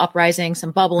see some uprising, some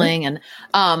bubbling, and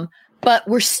but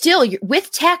we're still, with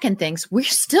tech and things, we're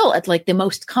still at like the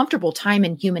most comfortable time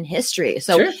in human history.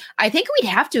 So sure. I think we'd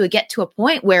have to get to a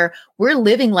point where we're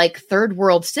living like third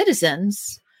world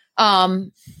citizens.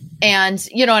 And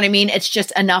you know what I mean? It's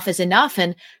just enough is enough.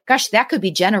 And gosh, that could be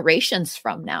generations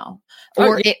from now,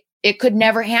 or it could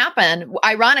never happen.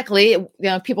 Ironically,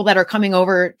 people that are coming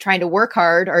over trying to work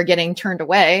hard are getting turned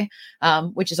away,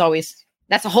 which is always,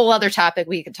 that's a whole other topic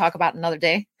we could talk about another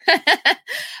day.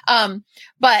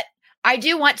 But I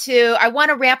want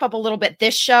to wrap up a little bit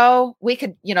this show. We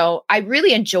could, I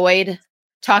really enjoyed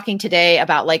talking today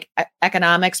about like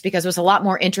economics, because it was a lot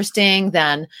more interesting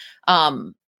than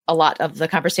a lot of the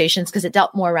conversations, because it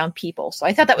dealt more around people. So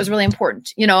I thought that was really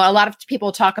important. A lot of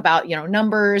people talk about,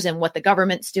 numbers and what the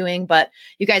government's doing, but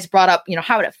you guys brought up,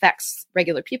 how it affects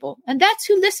regular people. And that's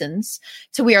who listens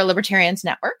to We Are Libertarians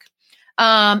Network.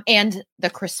 And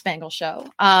the Chris Spangle Show.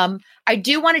 I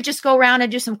do want to just go around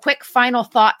and do some quick final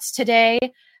thoughts today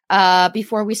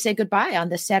before we say goodbye on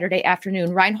this Saturday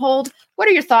afternoon. Reinhold, what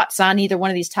are your thoughts on either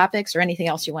one of these topics or anything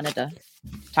else you wanted to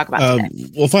talk about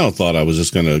today? Well, final thought I was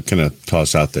just going to kind of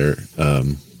toss out there.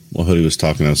 While Hody was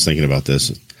talking, I was thinking about this.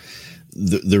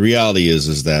 The reality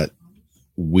is that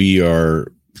we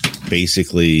are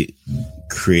basically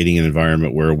creating an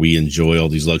environment where we enjoy all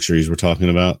these luxuries we're talking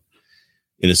about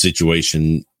in a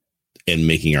situation and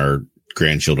making our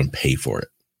grandchildren pay for it,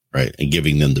 right? And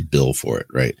giving them the bill for it,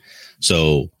 right?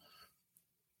 So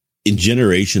in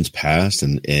generations past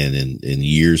and in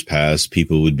years past,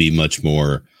 people would be much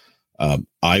more,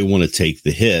 I want to take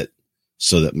the hit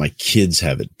so that my kids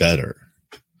have it better.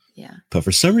 Yeah. But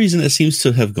for some reason, that seems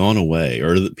to have gone away,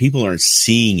 or that people aren't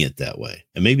seeing it that way.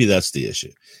 And maybe that's the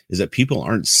issue, is that people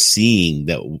aren't seeing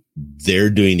that they're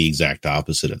doing the exact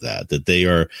opposite of that they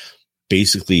are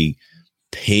basically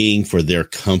paying for their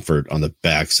comfort on the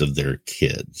backs of their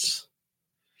kids.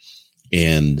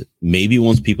 And maybe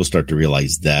once people start to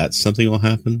realize that, something will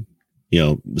happen,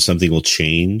 something will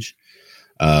change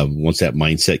once that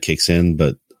mindset kicks in.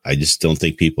 But I just don't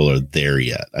think people are there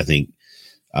yet. I think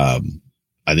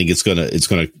it's going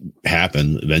to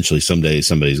happen eventually. Someday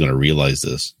somebody's going to realize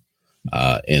this.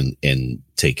 and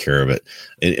take care of it.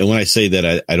 And when I say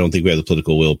that, I don't think we have the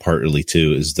political will. Partly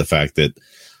too is the fact that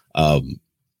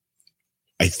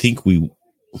I think we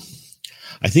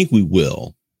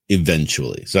will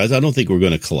eventually. So I don't think we're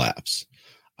going to collapse,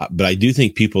 but I do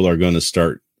think people are going to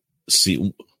start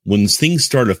see when things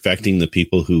start affecting the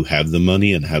people who have the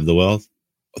money and have the wealth,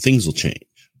 things will change,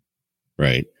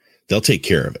 right? They'll take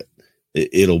care of it.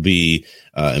 It'll be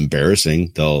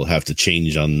embarrassing. They'll have to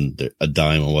change on a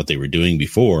dime on what they were doing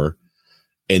before,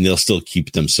 and they'll still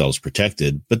keep themselves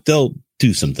protected, but they'll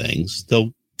do some things.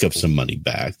 They'll give some money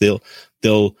back. They'll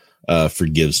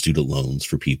forgive student loans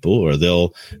for people, or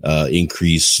they'll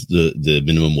increase the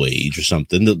minimum wage or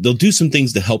something. They'll do some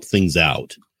things to help things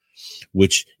out,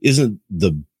 which isn't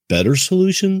the better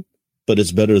solution, but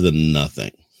it's better than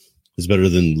nothing. It's better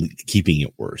than keeping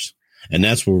it worse. And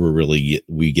that's where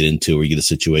we get into a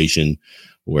situation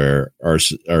where our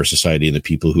society and the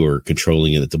people who are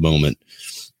controlling it at the moment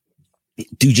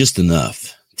do just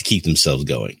enough to keep themselves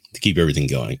going, to keep everything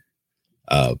going,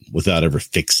 without ever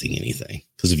fixing anything.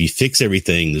 Because if you fix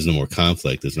everything, there's no more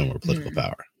conflict. There's no more political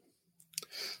power.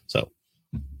 So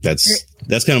that's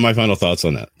kind of my final thoughts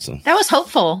on that. So that was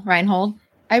hopeful, Reinhold.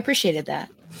 I appreciated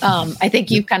that. I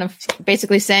think you kind of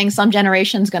basically saying some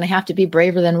generation's going to have to be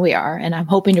braver than we are. And I'm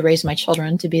hoping to raise my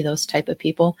children to be those type of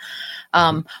people.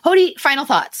 Hody, final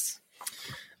thoughts.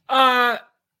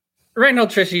 Reinhold,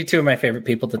 Trish, you two are my favorite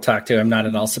people to talk to. I'm not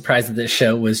at all surprised that this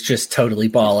show was just totally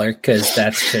baller, because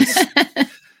that's just,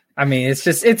 I mean,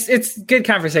 it's good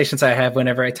conversations I have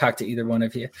whenever I talk to either one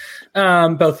of you.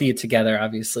 Both of you together,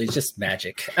 obviously, it's just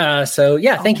magic. So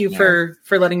yeah, thank you for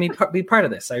letting me be part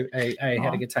of this. I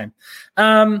had a good time.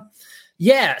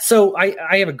 So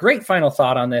I have a great final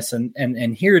thought on this,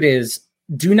 and here it is.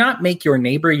 Do not make your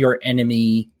neighbor your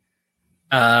enemy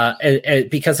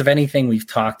because of anything we've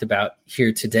talked about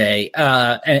here today.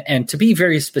 And to be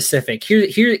very specific,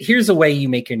 here's a way you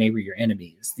make your neighbor your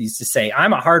enemy is to say,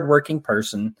 I'm a hardworking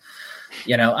person.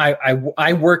 You know,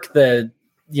 I work the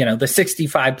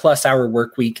 65 plus hour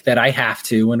work week that I have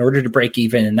to in order to break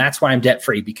even. And that's why I'm debt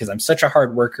free, because I'm such a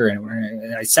hard worker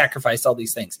and I sacrifice all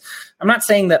these things. I'm not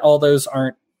saying that all those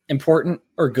aren't important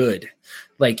or good.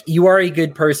 Like, you are a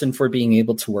good person for being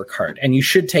able to work hard, and you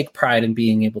should take pride in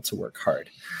being able to work hard.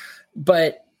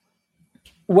 But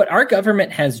what our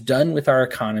government has done with our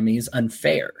economy is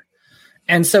unfair.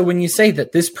 And so when you say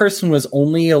that this person was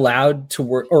only allowed to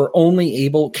work, or only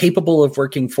capable of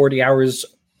working 40 hours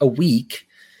a week,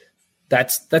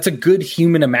 that's a good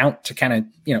human amount to kind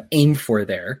of, aim for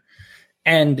there.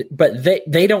 But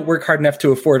they don't work hard enough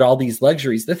to afford all these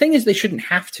luxuries. The thing is, they shouldn't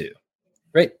have to,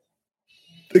 right?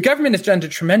 The government has done a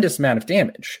tremendous amount of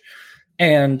damage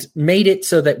and made it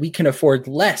so that we can afford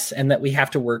less, and that we have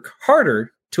to work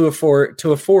harder to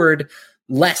afford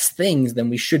less things than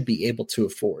we should be able to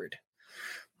afford.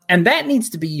 And that needs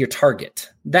to be your target.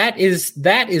 That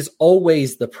is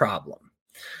always the problem.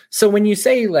 So when you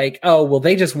say like, oh, well,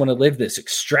 they just want to live this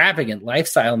extravagant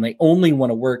lifestyle and they only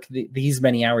want to work these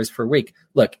many hours per week.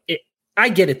 Look, I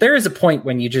get it. There is a point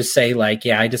when you just say like,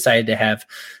 yeah, I decided to have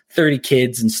 30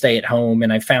 kids and stay at home,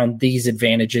 and I found these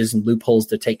advantages and loopholes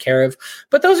to take care of.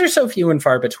 But those are so few and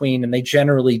far between, and they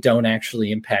generally don't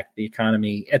actually impact the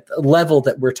economy at the level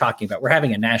that we're talking about. We're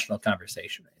having a national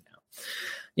conversation right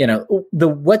now.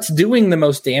 What's doing the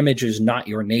most damage is not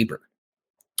your neighbor.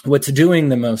 What's doing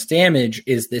the most damage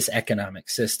is this economic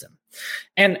system.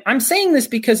 And I'm saying this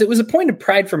because it was a point of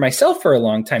pride for myself for a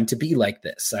long time to be like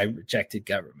this. I rejected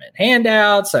government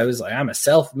handouts. I was like, I'm a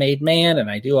self-made man and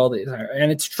I do all this.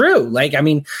 And it's true. Like, I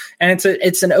mean, and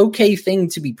it's an okay thing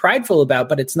to be prideful about,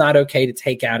 but it's not okay to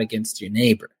take out against your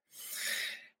neighbor.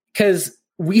 Because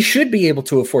we should be able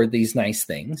to afford these nice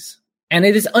things. And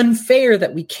it is unfair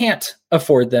that we can't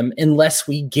afford them unless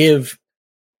we give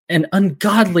an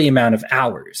ungodly amount of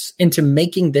hours into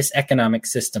making this economic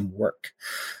system work.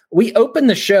 We opened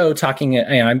the show talking,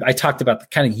 I talked about the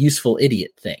kind of useful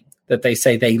idiot thing that they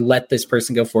say they let this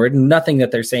person go forward. Nothing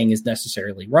that they're saying is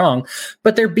necessarily wrong,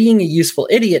 but they're being a useful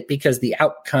idiot because the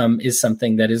outcome is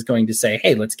something that is going to say,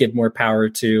 hey, let's give more power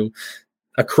to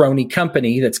a crony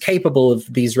company that's capable of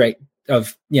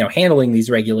handling these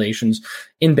regulations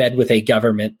in bed with a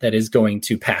government that is going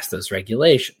to pass those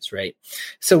regulations, right?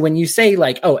 So when you say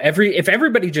like, oh, if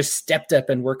everybody just stepped up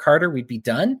and worked harder, we'd be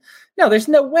done. No, there's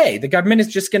no way. The government is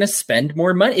just going to spend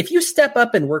more money. If you step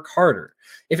up and work harder,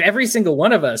 if every single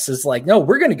one of us is like, no,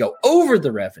 we're going to go over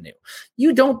the revenue,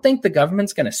 you don't think the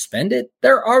government's going to spend it?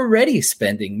 They're already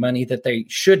spending money that they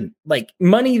shouldn't, like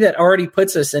money that already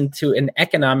puts us into an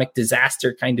economic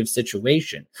disaster kind of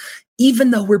situation,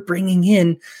 even though we're bringing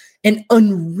in an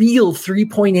unreal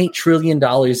 $3.8 trillion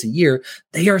a year,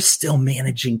 they are still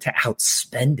managing to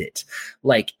outspend it.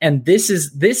 Like, and this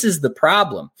is the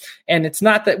problem. And it's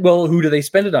not that, well, who do they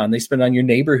spend it on? They spend it on your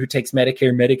neighbor who takes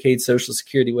Medicare, Medicaid, Social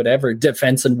Security, whatever.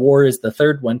 Defense and war is the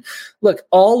third one. Look,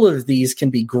 all of these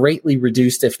can be greatly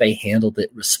reduced if they handled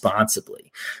it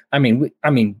responsibly. I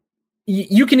mean,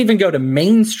 you can even go to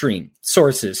mainstream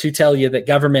sources who tell you that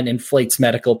government inflates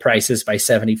medical prices by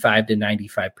 75 to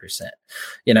 95%.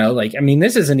 You know, like, I mean,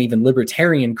 this isn't even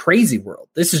libertarian crazy world.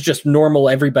 This is just normal.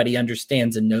 Everybody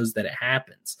understands and knows that it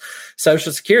happens.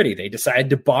 Social Security, they decide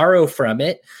to borrow from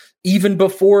it even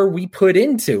before we put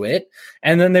into it.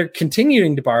 And then they're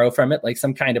continuing to borrow from it like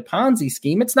some kind of Ponzi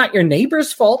scheme. It's not your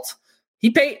neighbor's fault. We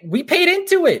paid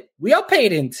into it. We all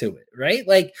paid into it, right?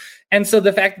 Like, and so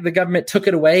the fact that the government took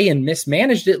it away and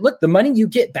mismanaged it, look, the money you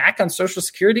get back on Social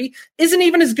Security isn't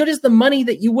even as good as the money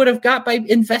that you would have got by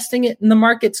investing it in the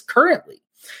markets currently,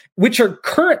 which are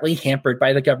currently hampered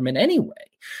by the government anyway,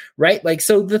 right? Like,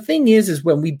 so the thing is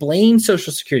when we blame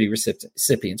Social Security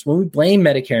recipients, when we blame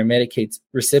Medicare and Medicaid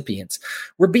recipients,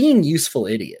 we're being useful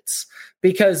idiots.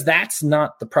 Because that's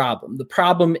not the problem. The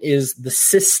problem is the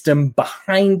system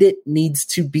behind it needs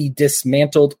to be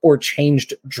dismantled or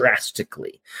changed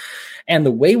drastically. And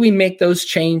the way we make those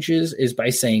changes is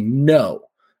by saying, no,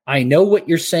 I know what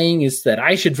you're saying is that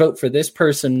I should vote for this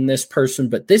person,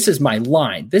 but this is my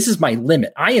line. This is my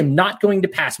limit. I am not going to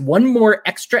pass one more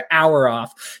extra hour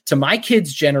off to my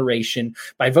kids' generation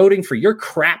by voting for your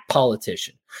crap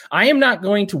politician. I am not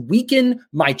going to weaken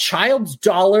my child's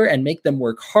dollar and make them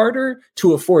work harder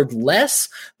to afford less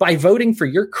by voting for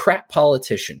your crap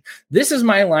politician. This is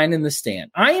my line in the stand.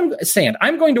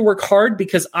 I'm going to work hard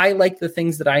because I like the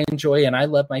things that I enjoy and I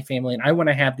love my family and I want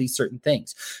to have these certain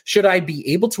things. Should I be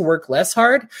able to work less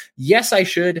hard? Yes, I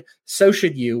should. So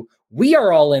should you. We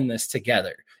are all in this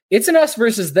together. It's an us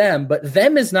versus them, but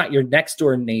them is not your next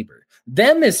door neighbor.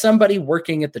 Them is somebody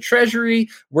working at the Treasury,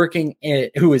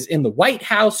 who is in the White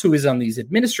House, who is on these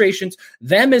administrations.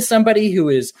 Them is somebody who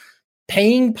is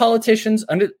paying politicians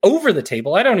over the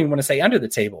table. I don't even want to say under the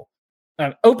table.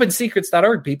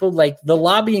 OpenSecrets.org, people, like, the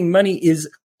lobbying money is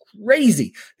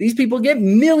crazy. These people get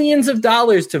millions of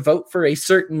dollars to vote for a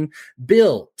certain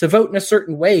bill, to vote in a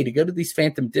certain way, to go to these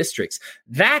phantom districts.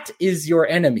 That is your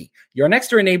enemy. Your next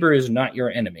door neighbor is not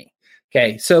your enemy.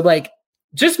 Okay, so like,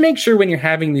 just make sure when you're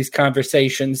having these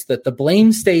conversations that the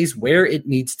blame stays where it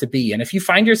needs to be. And if you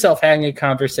find yourself having a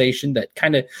conversation that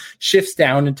kind of shifts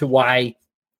down into why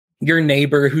your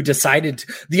neighbor who decided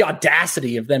the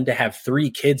audacity of them to have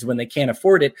 3 kids when they can't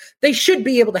afford it, they should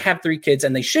be able to have 3 kids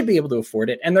and they should be able to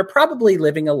afford it. And they're probably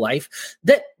living a life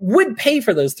that would pay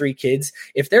for those 3 kids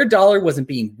if their dollar wasn't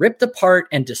being ripped apart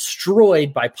and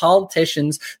destroyed by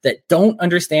politicians that don't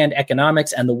understand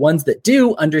economics and the ones that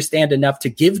do understand enough to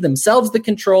give themselves the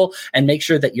control and make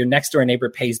sure that your next door neighbor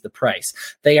pays the price.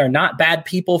 They are not bad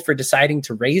people for deciding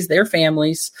to raise their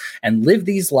families and live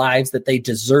these lives that they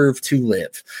deserve to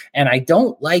live. And I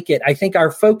don't like it. I think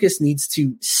our focus needs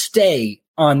to stay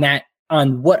on that,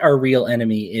 on what our real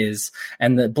enemy is.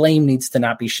 And the blame needs to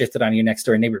not be shifted on your next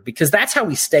door neighbor, because that's how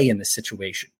we stay in this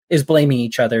situation, is blaming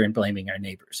each other and blaming our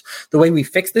neighbors. The way we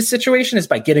fix this situation is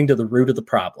by getting to the root of the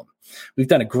problem. We've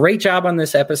done a great job on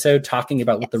this episode talking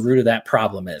about what the root of that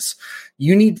problem is.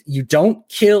 You don't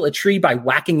kill a tree by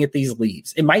whacking at these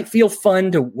leaves. It might feel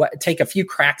fun to take a few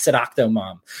cracks at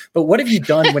Octomom, but what have you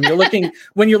done when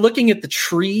you're looking at the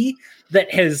tree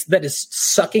that is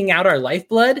sucking out our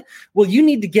lifeblood? Well, you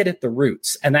need to get at the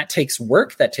roots, and that takes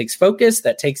work, that takes focus,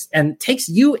 that takes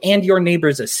you and your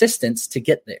neighbor's assistance to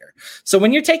get there. So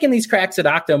when you're taking these cracks at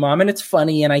Octomom, and it's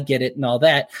funny and I get it and all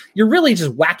that, you're really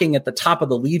just whacking at the top of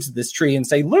the leaves of this tree and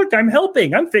say, look, I'm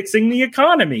helping, I'm fixing the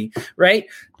economy, right?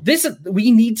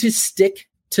 We need to stick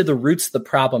to the roots of the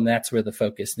problem. That's where the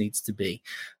focus needs to be.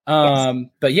 Yes.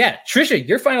 But yeah, Trisha,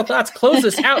 your final thoughts, close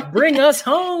us out, bring us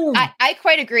home. I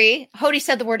quite agree. Hody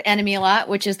said the word enemy a lot,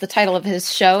 which is the title of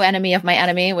his show, Enemy of My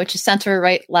Enemy, which is center,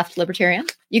 right, left, libertarian.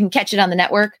 You can catch it on the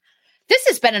network. This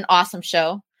has been an awesome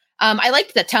show. I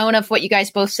liked the tone of what you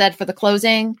guys both said for the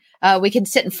closing. We can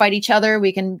sit and fight each other.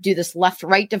 We can do this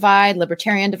left-right divide,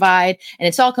 libertarian divide, and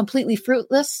it's all completely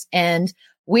fruitless. And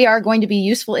we are going to be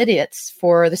useful idiots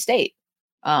for the state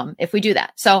if we do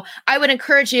that. So I would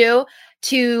encourage you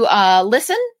to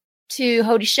listen to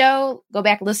Hody's show. Go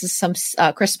back and listen to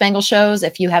some Chris Spangle shows.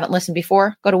 If you haven't listened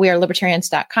before, go to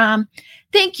wearelibertarians.com.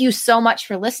 Thank you so much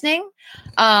for listening.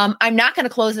 I'm not going to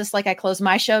close this like I close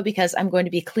my show, because I'm going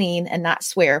to be clean and not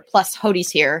swear. Plus Hody's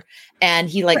here and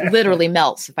he literally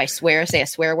melts if I say a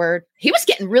swear word. He was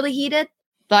getting really heated.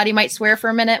 Thought he might swear for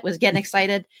a minute, was getting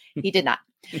excited. He did not.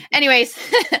 Anyways,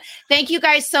 thank you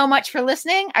guys so much for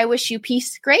listening. I wish you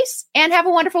peace, grace, and have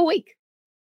a wonderful week.